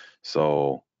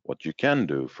 So what you can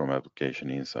do from application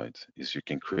insights is you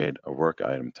can create a work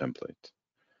item template,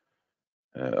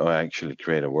 or actually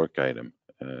create a work item.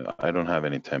 I don't have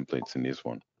any templates in this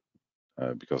one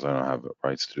because I don't have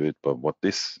rights to do it. But what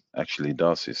this actually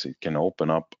does is it can open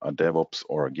up a DevOps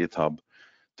or a GitHub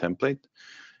template.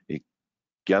 It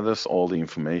gathers all the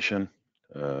information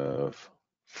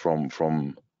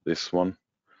from this one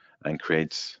and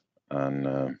creates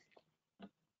a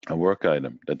work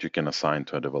item that you can assign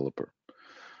to a developer.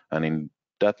 And in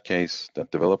that case,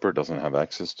 that developer doesn't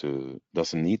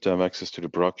need to have access to the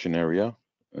production area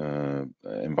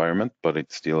environment, but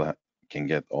it still can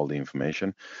get all the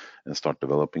information and start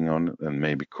developing on it and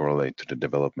maybe correlate to the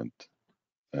development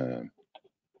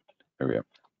area.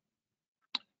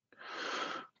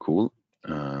 Cool.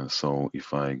 So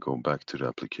if I go back to the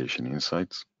application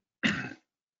insights,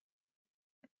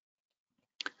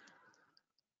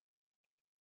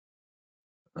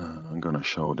 I'm gonna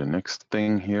show the next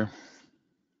thing here.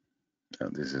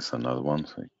 This is another one,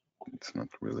 so it's not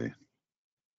really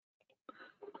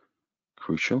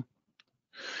crucial.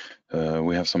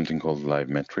 We have something called live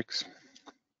metrics.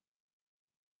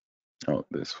 Oh,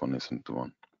 this one isn't the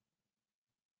one.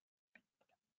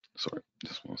 Sorry,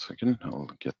 just 1 second. I'll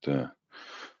get the.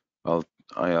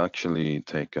 I actually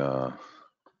take a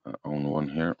own one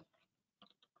here.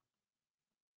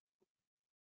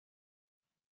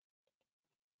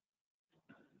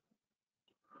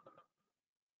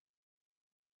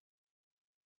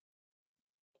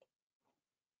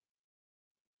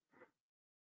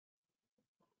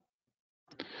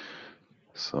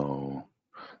 So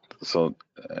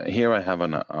here I have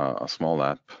a small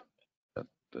app that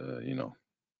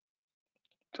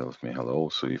tells me hello.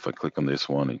 So if I click on this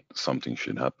one, something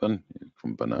should happen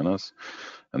from bananas,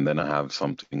 and then I have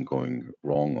something going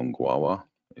wrong on Guava.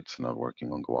 It's not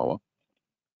working on Guava.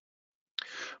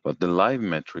 But the live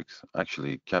metrics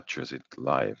actually captures it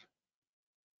live.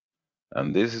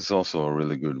 And this is also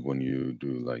really good when you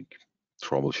do like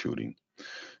troubleshooting.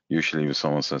 Usually if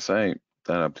someone says, hey,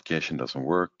 that application doesn't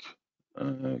work,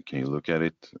 can you look at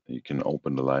it? You can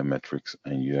open the live metrics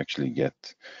and you actually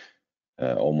get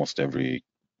almost every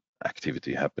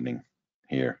activity happening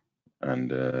here.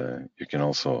 And you can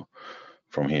also,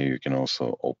 from here, you can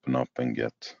also open up and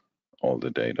get all the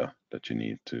data that you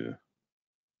need to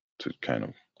kind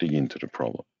of dig into the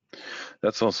problem.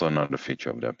 That's also another feature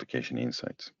of the application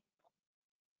insights.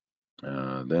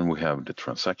 Then we have the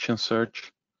transaction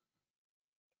search.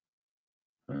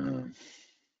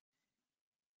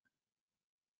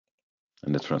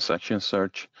 And the transaction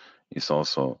search is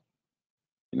also,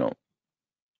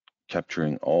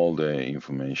 capturing all the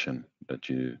information that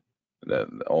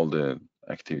all the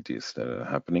activities that are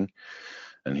happening.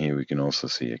 And here we can also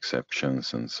see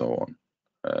exceptions and so on.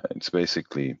 It's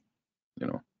basically,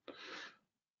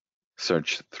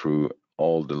 search through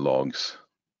all the logs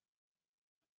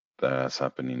that has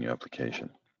happened in your application.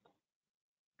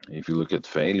 If you look at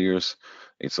failures,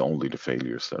 it's only the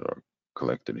failures that are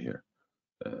collected here.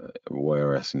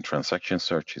 Whereas in transaction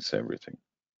search, it's everything.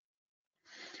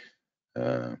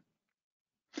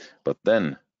 But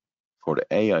then for the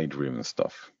AI-driven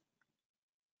stuff,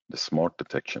 the smart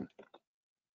detection.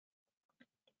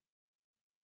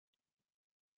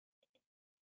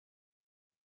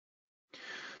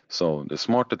 So the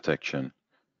smart detection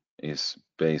is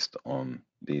based on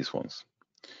these ones.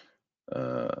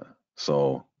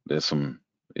 So there's some,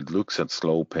 it looks at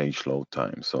slow page load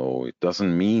time. So it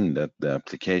doesn't mean that the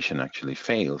application actually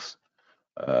fails.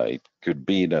 It could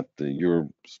be that your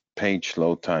page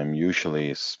load time usually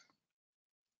is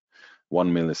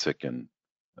 1 millisecond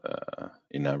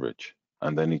in average,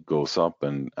 and then it goes up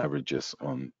and averages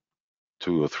on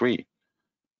 2 or 3.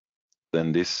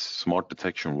 Then this smart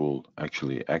detection rule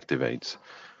actually activates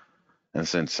and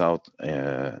sends out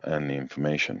an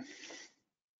information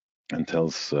and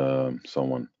tells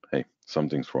someone, hey,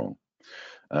 something's wrong.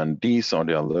 And these are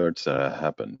the alerts that have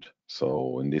happened.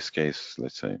 So in this case,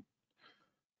 let's say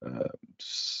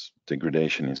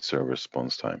degradation in server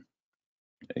response time.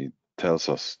 It tells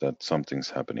us that something's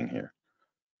happening here.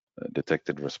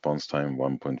 Detected response time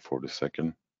 1.40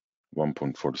 second,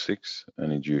 1.46,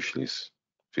 and it usually is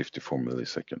 54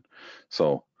 millisecond.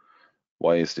 So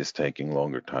why is this taking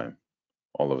longer time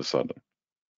all of a sudden?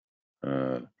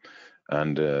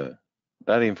 And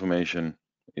that information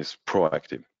is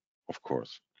proactive, of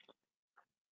course.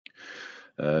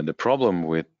 The problem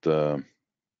with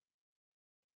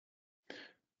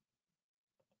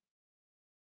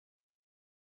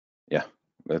yeah,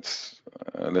 let's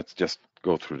just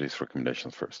go through these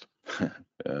recommendations first.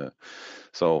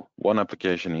 So one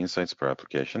application insights per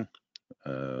application.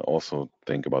 Also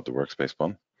think about the workspace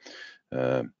one.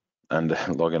 And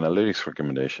log analytics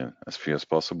recommendation, as few as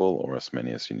possible or as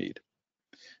many as you need.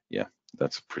 Yeah,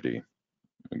 that's pretty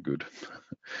good.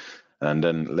 And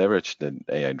then leverage the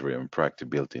AI-driven proactive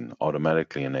built-in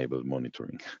automatically enabled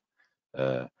monitoring.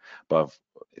 But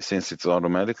since it's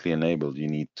automatically enabled, you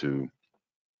need to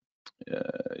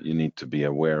be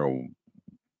aware of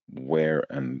where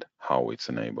and how it's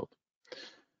enabled.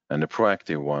 And the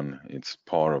proactive one, it's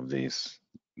part of these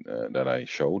that I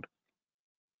showed.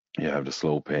 You have the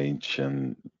slow page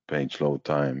and page load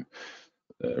time,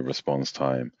 response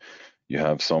time. You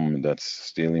have some that's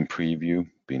still in preview,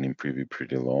 been in preview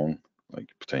pretty long, like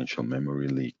potential memory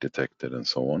leak detected and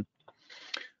so on.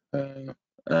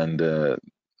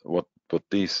 What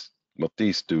these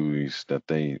do is that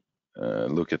they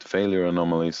look at failure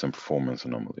anomalies and performance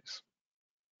anomalies,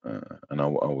 and I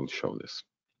will show this.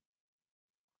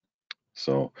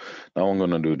 So now I'm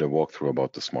going to do the walkthrough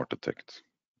about the smart detect.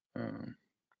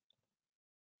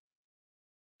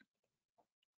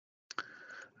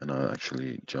 And I'll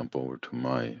actually jump over to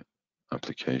my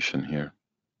application here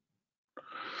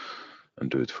and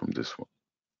do it from this one.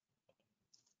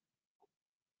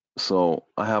 So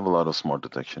I have a lot of smart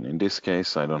detection. In this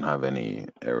case, I don't have any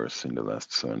errors in the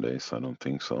last 7 days. I don't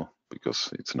think so, because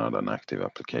it's not an active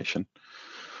application.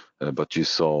 But you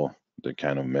saw the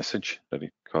kind of message that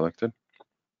it collected.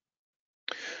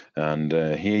 And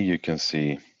here you can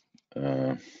see,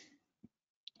 I'm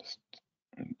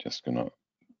just gonna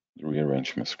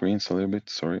rearrange my screens a little bit,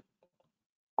 sorry.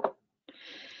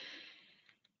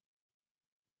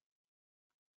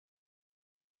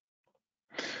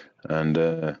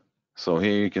 And so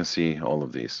here you can see all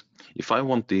of these. If I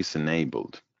want these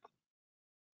enabled,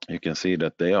 you can see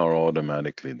that they are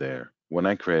automatically there. When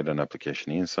I create an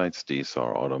application insights, these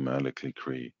are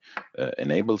automatically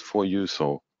enabled for you,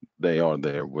 so they are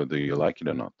there whether you like it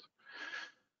or not.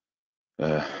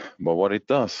 But what it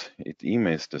does, it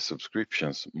emails the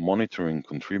subscriptions, monitoring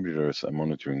contributors and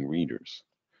monitoring readers.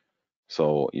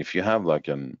 So if you have like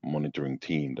a monitoring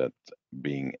team that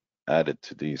being added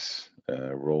to these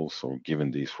roles or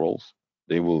given these roles,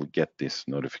 they will get this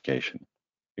notification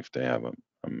if they have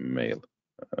a mail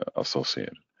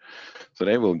associated. So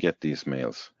they will get these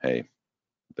mails. Hey,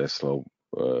 there's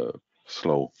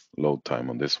slow load time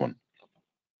on this one.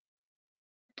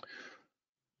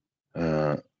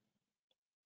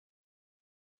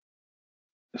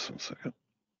 Just 1 second.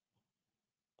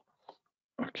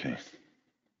 Okay.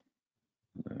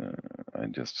 I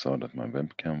just saw that my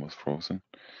webcam was frozen.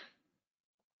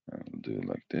 I'll do it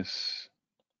like this.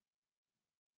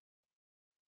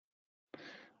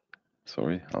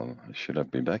 Sorry, should I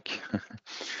be back?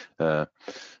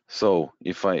 So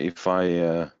if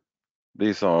I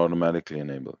these are automatically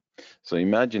enabled. So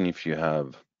imagine if you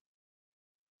have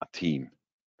a team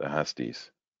that has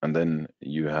these. and then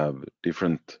you have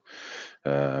different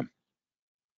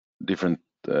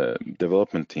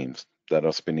development teams that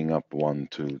are spinning up 1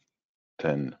 to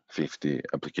 10, 50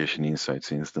 application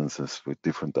insights instances with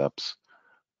different apps,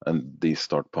 and these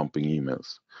start pumping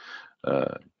emails.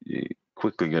 You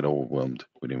quickly get overwhelmed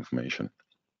with information.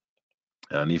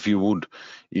 And if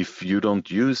you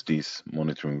don't use this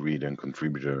monitoring reader and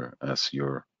contributor as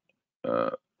your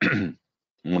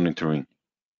monitoring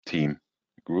team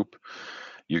group,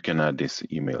 you can add these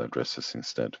email addresses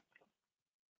instead.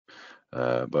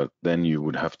 But then you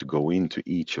would have to go into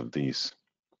each of these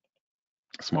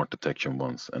smart detection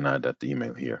ones and add that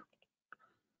email here.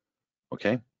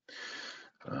 Okay,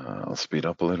 I'll speed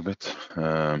up a little bit.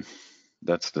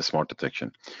 That's the smart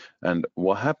detection. And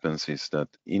what happens is that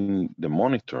in the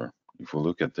monitor, if we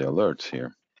look at the alerts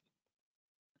here,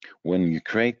 when you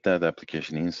create that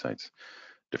application insights,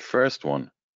 the first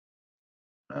one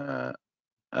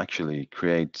actually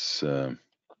creates an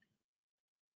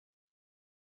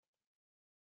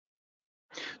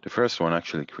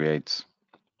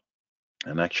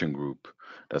action group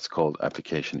that's called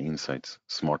Application Insights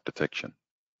Smart Detection.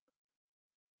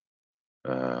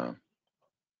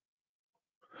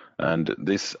 And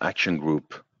this action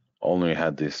group only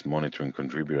had this monitoring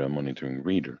contributor and monitoring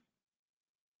reader.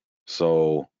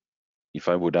 So if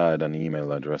I would add an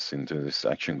email address into this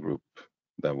action group,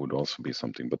 that would also be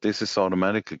something. But this is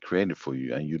automatically created for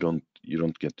you, and you don't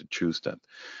get to choose that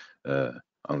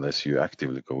unless you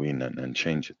actively go in and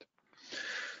change it.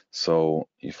 So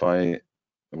if I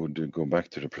would go back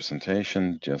to the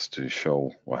presentation just to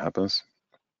show what happens,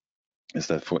 is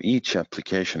that for each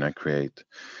application I create,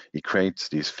 it creates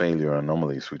these failure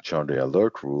anomalies, which are the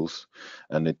alert rules,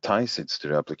 and it ties it to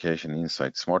the application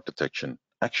insight smart detection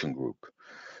action group.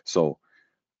 So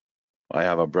I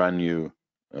have a brand new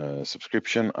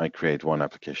subscription. I create one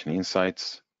application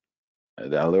insights.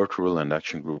 The alert rule and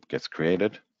action group gets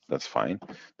created. That's fine.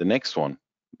 The next one,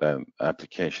 the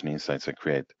application insights I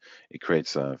create, it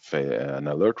creates an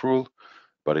alert rule,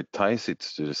 but it ties it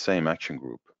to the same action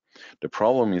group. The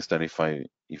problem is that if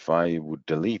I would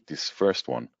delete this first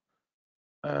one,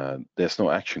 there's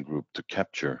no action group to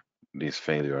capture these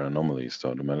failure anomalies to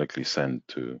automatically send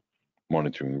to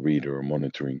monitoring reader or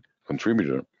monitoring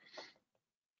contributor.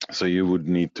 So you would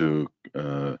need to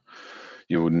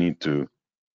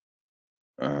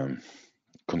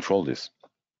control this.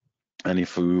 And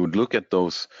if we would look at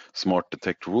those smart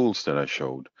detect rules that I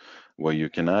showed, where you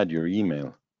can add your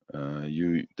email,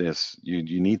 you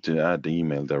need to add the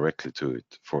email directly to it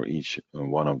for each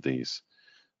one of these,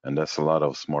 and that's a lot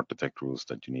of smart detect rules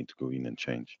that you need to go in and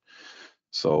change.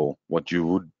 So what you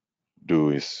would do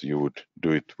is you would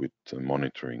do it with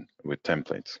monitoring with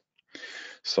templates.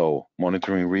 So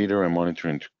monitoring reader and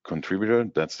monitoring contributor,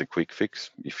 that's the quick fix.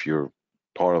 If you're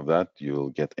part of that, you'll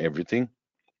get everything.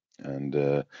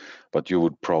 And but you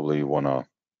would probably want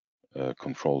to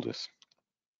control this,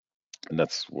 and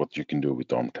that's what you can do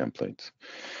with ARM templates.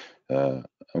 And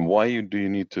why do you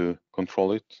need to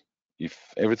control it? If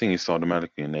everything is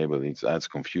automatically enabled, it adds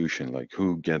confusion, like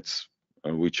who gets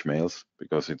which mails,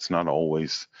 because it's not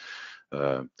always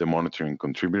the monitoring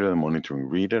contributor, the monitoring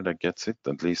reader that gets it,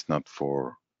 at least not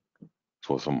for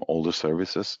some older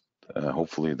services.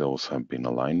 Hopefully those have been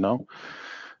aligned now.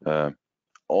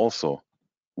 Also,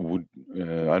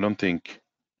 I don't think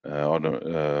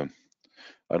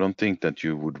that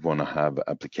you would want to have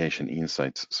application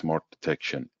insights smart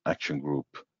detection action group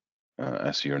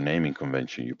as your naming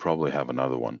convention. You probably have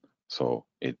another one, so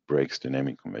it breaks the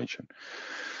naming convention.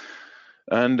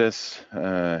 And as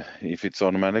if it's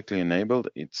automatically enabled,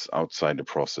 it's outside the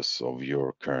process of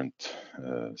your current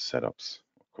setups,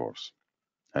 of course.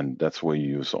 And that's where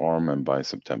you use ARM and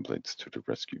bicep templates to the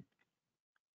rescue.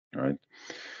 All right,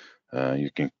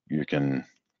 you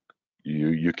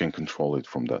can control it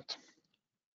from that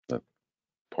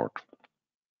part.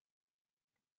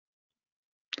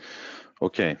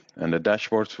 Okay, and the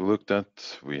dashboards we looked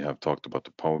at, we have talked about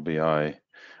the Power BI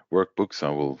workbooks. I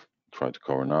will try to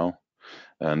cover now,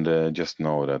 and just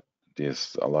know that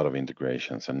there's a lot of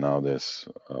integrations, and now there's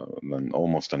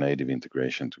almost a native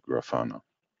integration to Grafana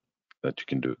that you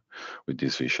can do with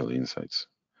these visual insights.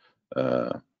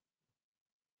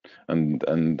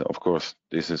 And of course,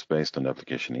 this is based on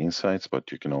application insights,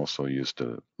 but you can also use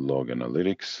the log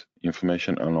analytics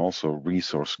information, and also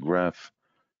resource graph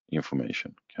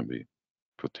information can be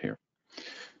put here.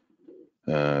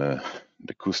 The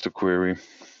kusto query,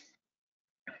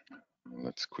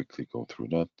 let's quickly go through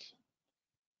that.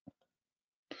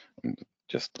 I'm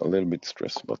just a little bit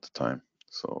stressed about the time,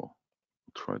 so I'll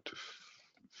try to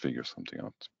figure something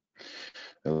out.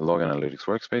 The log analytics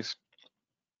workspace.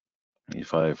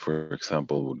 If I, for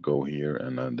example, would go here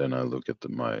and then I look at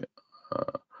my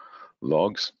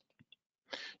logs,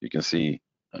 you can see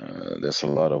there's a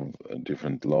lot of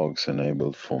different logs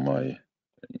enabled for my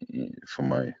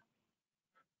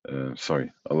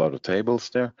sorry, a lot of tables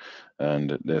there,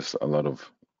 and there's a lot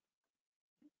of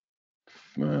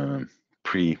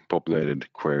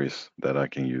pre-populated queries that I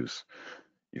can use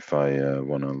if I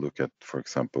want to look at, for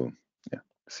example,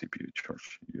 CPU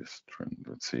charge use trend.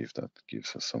 Let's see if that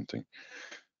gives us something.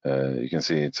 You can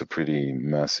see it's a pretty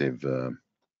massive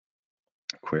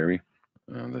query.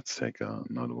 Let's take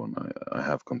another one. I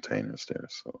have containers there,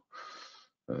 so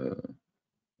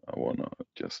I want to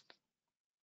just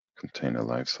container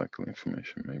lifecycle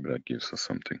information. Maybe that gives us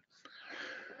something.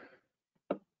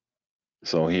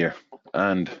 So here,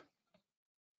 and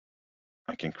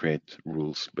I can create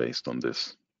rules based on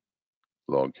this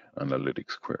log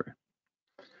analytics query.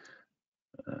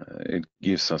 It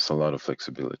gives us a lot of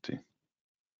flexibility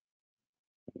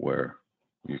where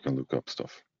you can look up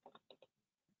stuff.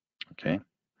 Okay,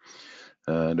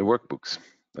 the workbooks,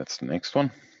 that's the next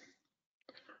one.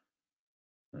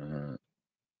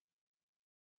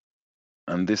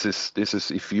 And this is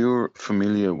if you're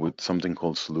familiar with something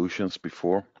called solutions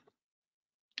before,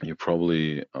 you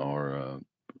probably are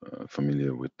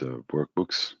familiar with the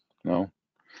workbooks now,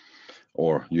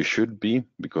 or you should be,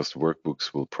 because the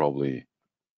workbooks will probably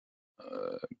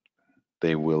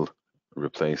they will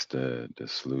replace the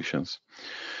solutions.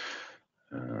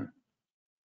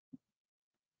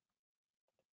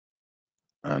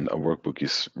 And a workbook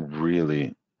is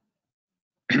really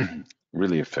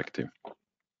really effective.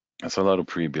 There's a lot of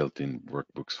pre-built-in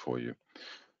workbooks for you,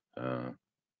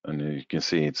 and you can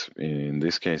see it's in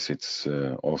this case it's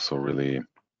also really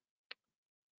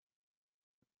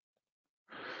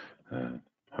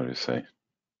how do you say,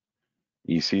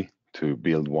 easy to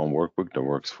build one workbook that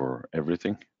works for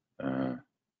everything.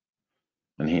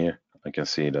 And here I can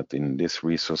see that in this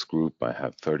resource group I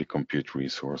have 30 compute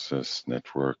resources,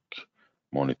 network,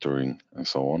 monitoring, and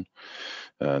so on.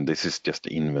 This is just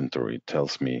the inventory. It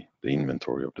tells me the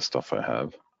inventory of the stuff I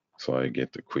have, so I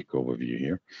get a quick overview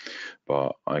here.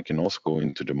 But I can also go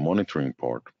into the monitoring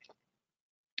part,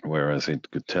 whereas it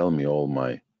could tell me all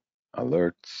my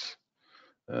alerts.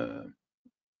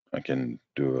 I can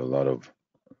do a lot of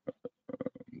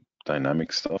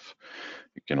dynamic stuff.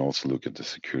 You can also look at the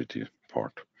security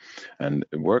part. And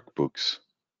workbooks,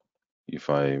 if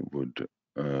I would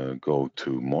go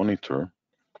to monitor,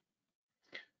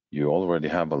 you already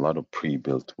have a lot of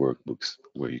pre-built workbooks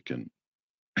where you can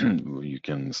where you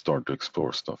can start to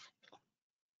explore stuff.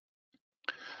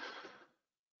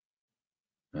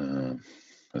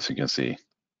 As you can see,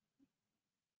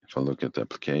 if I look at the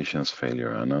applications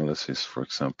failure analysis, for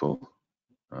example,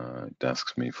 it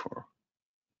asks me for,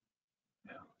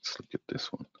 let's look at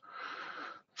this one.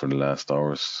 For the last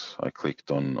hours, I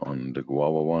clicked on the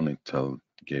Guava one. It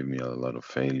gave me a lot of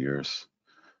failures.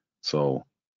 So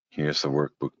here's a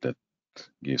workbook that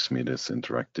gives me this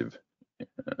interactive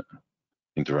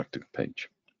page.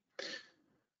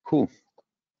 Cool.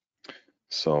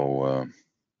 So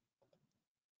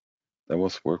that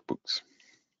was workbooks.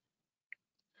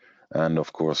 And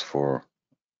of course, for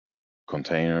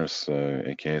containers,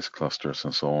 AKS clusters,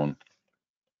 and so on,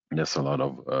 there's a lot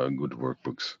of good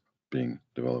workbooks being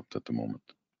developed at the moment.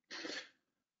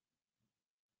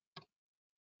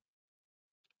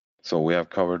 So we have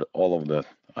covered all of the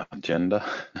agenda.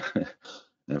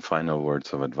 And final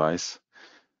words of advice.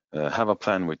 Have a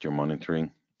plan with your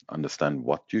monitoring. Understand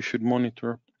what you should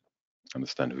monitor.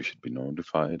 Understand who should be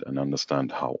notified, and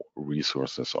understand how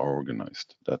resources are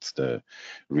organized. That's the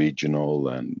regional,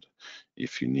 and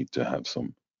if you need to have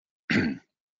some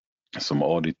some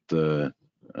audit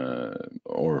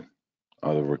or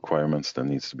other requirements that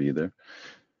needs to be there.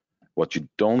 What you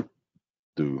don't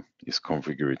do is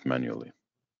configure it manually,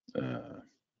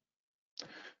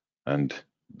 and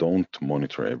don't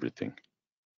monitor everything.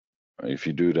 If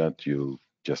you do that, you'll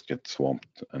just get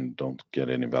swamped and don't get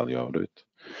any value out of it.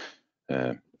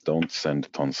 Don't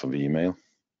send tons of email,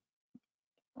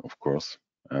 of course,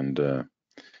 and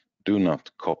do not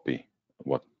copy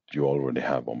what you already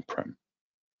have on-prem.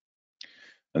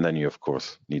 And then you, of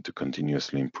course, need to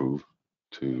continuously improve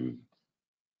to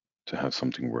have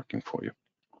something working for you.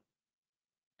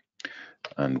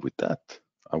 And with that,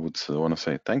 I would want to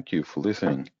say thank you for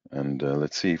listening, and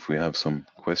let's see if we have some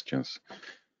questions.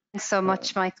 Thanks so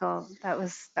much, Michael. That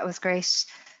was great.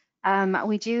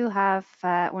 We do have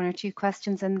one or two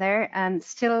questions in there, and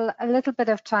still a little bit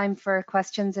of time for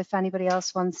questions if anybody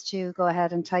else wants to go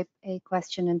ahead and type a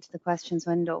question into the questions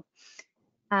window.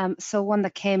 So one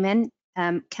that came in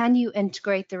Can you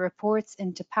integrate the reports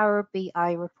into Power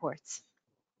BI reports?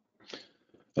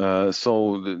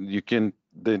 So you can,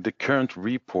 the current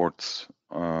reports,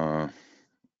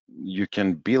 you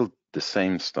can build the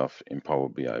same stuff in Power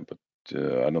BI, but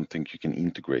I don't think you can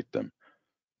integrate them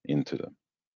into them.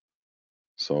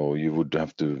 So you would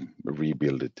have to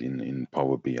rebuild it in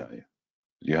Power BI.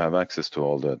 You have access to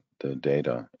all the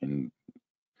data in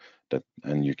that,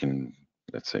 and you can,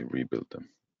 let's say, rebuild them.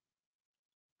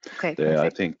 Okay, perfect. I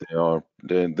think they are.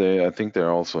 I think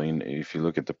they're also in. If you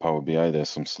look at the Power BI, there's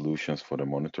some solutions for the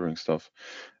monitoring stuff.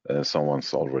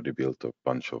 Someone's already built a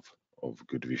bunch of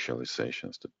good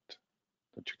visualizations that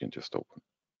you can just open.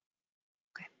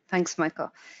 Okay, thanks,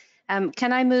 Michael.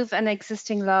 Can I move an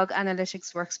existing log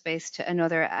analytics workspace to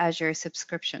another Azure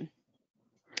subscription?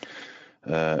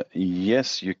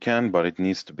 Yes, you can, but it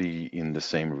needs to be in the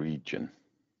same region.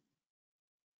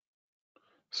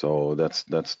 So that's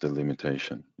the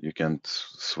limitation. You can't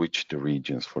switch the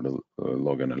regions for the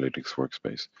log analytics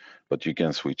workspace, but you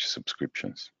can switch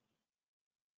subscriptions.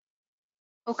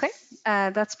 Okay,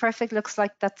 that's perfect. Looks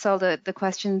like that's all the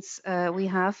questions we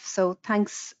have. So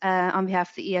thanks on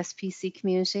behalf of the ESPC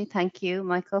community. Thank you,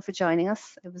 Michael, for joining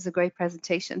us. It was a great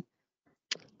presentation.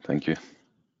 Thank you.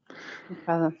 No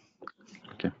problem.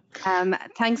 Okay.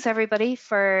 Thanks everybody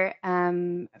for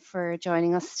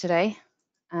joining us today.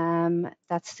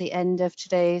 That's the end of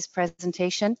today's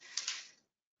presentation.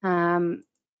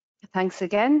 Thanks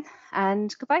again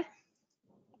and goodbye.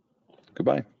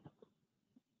 Goodbye.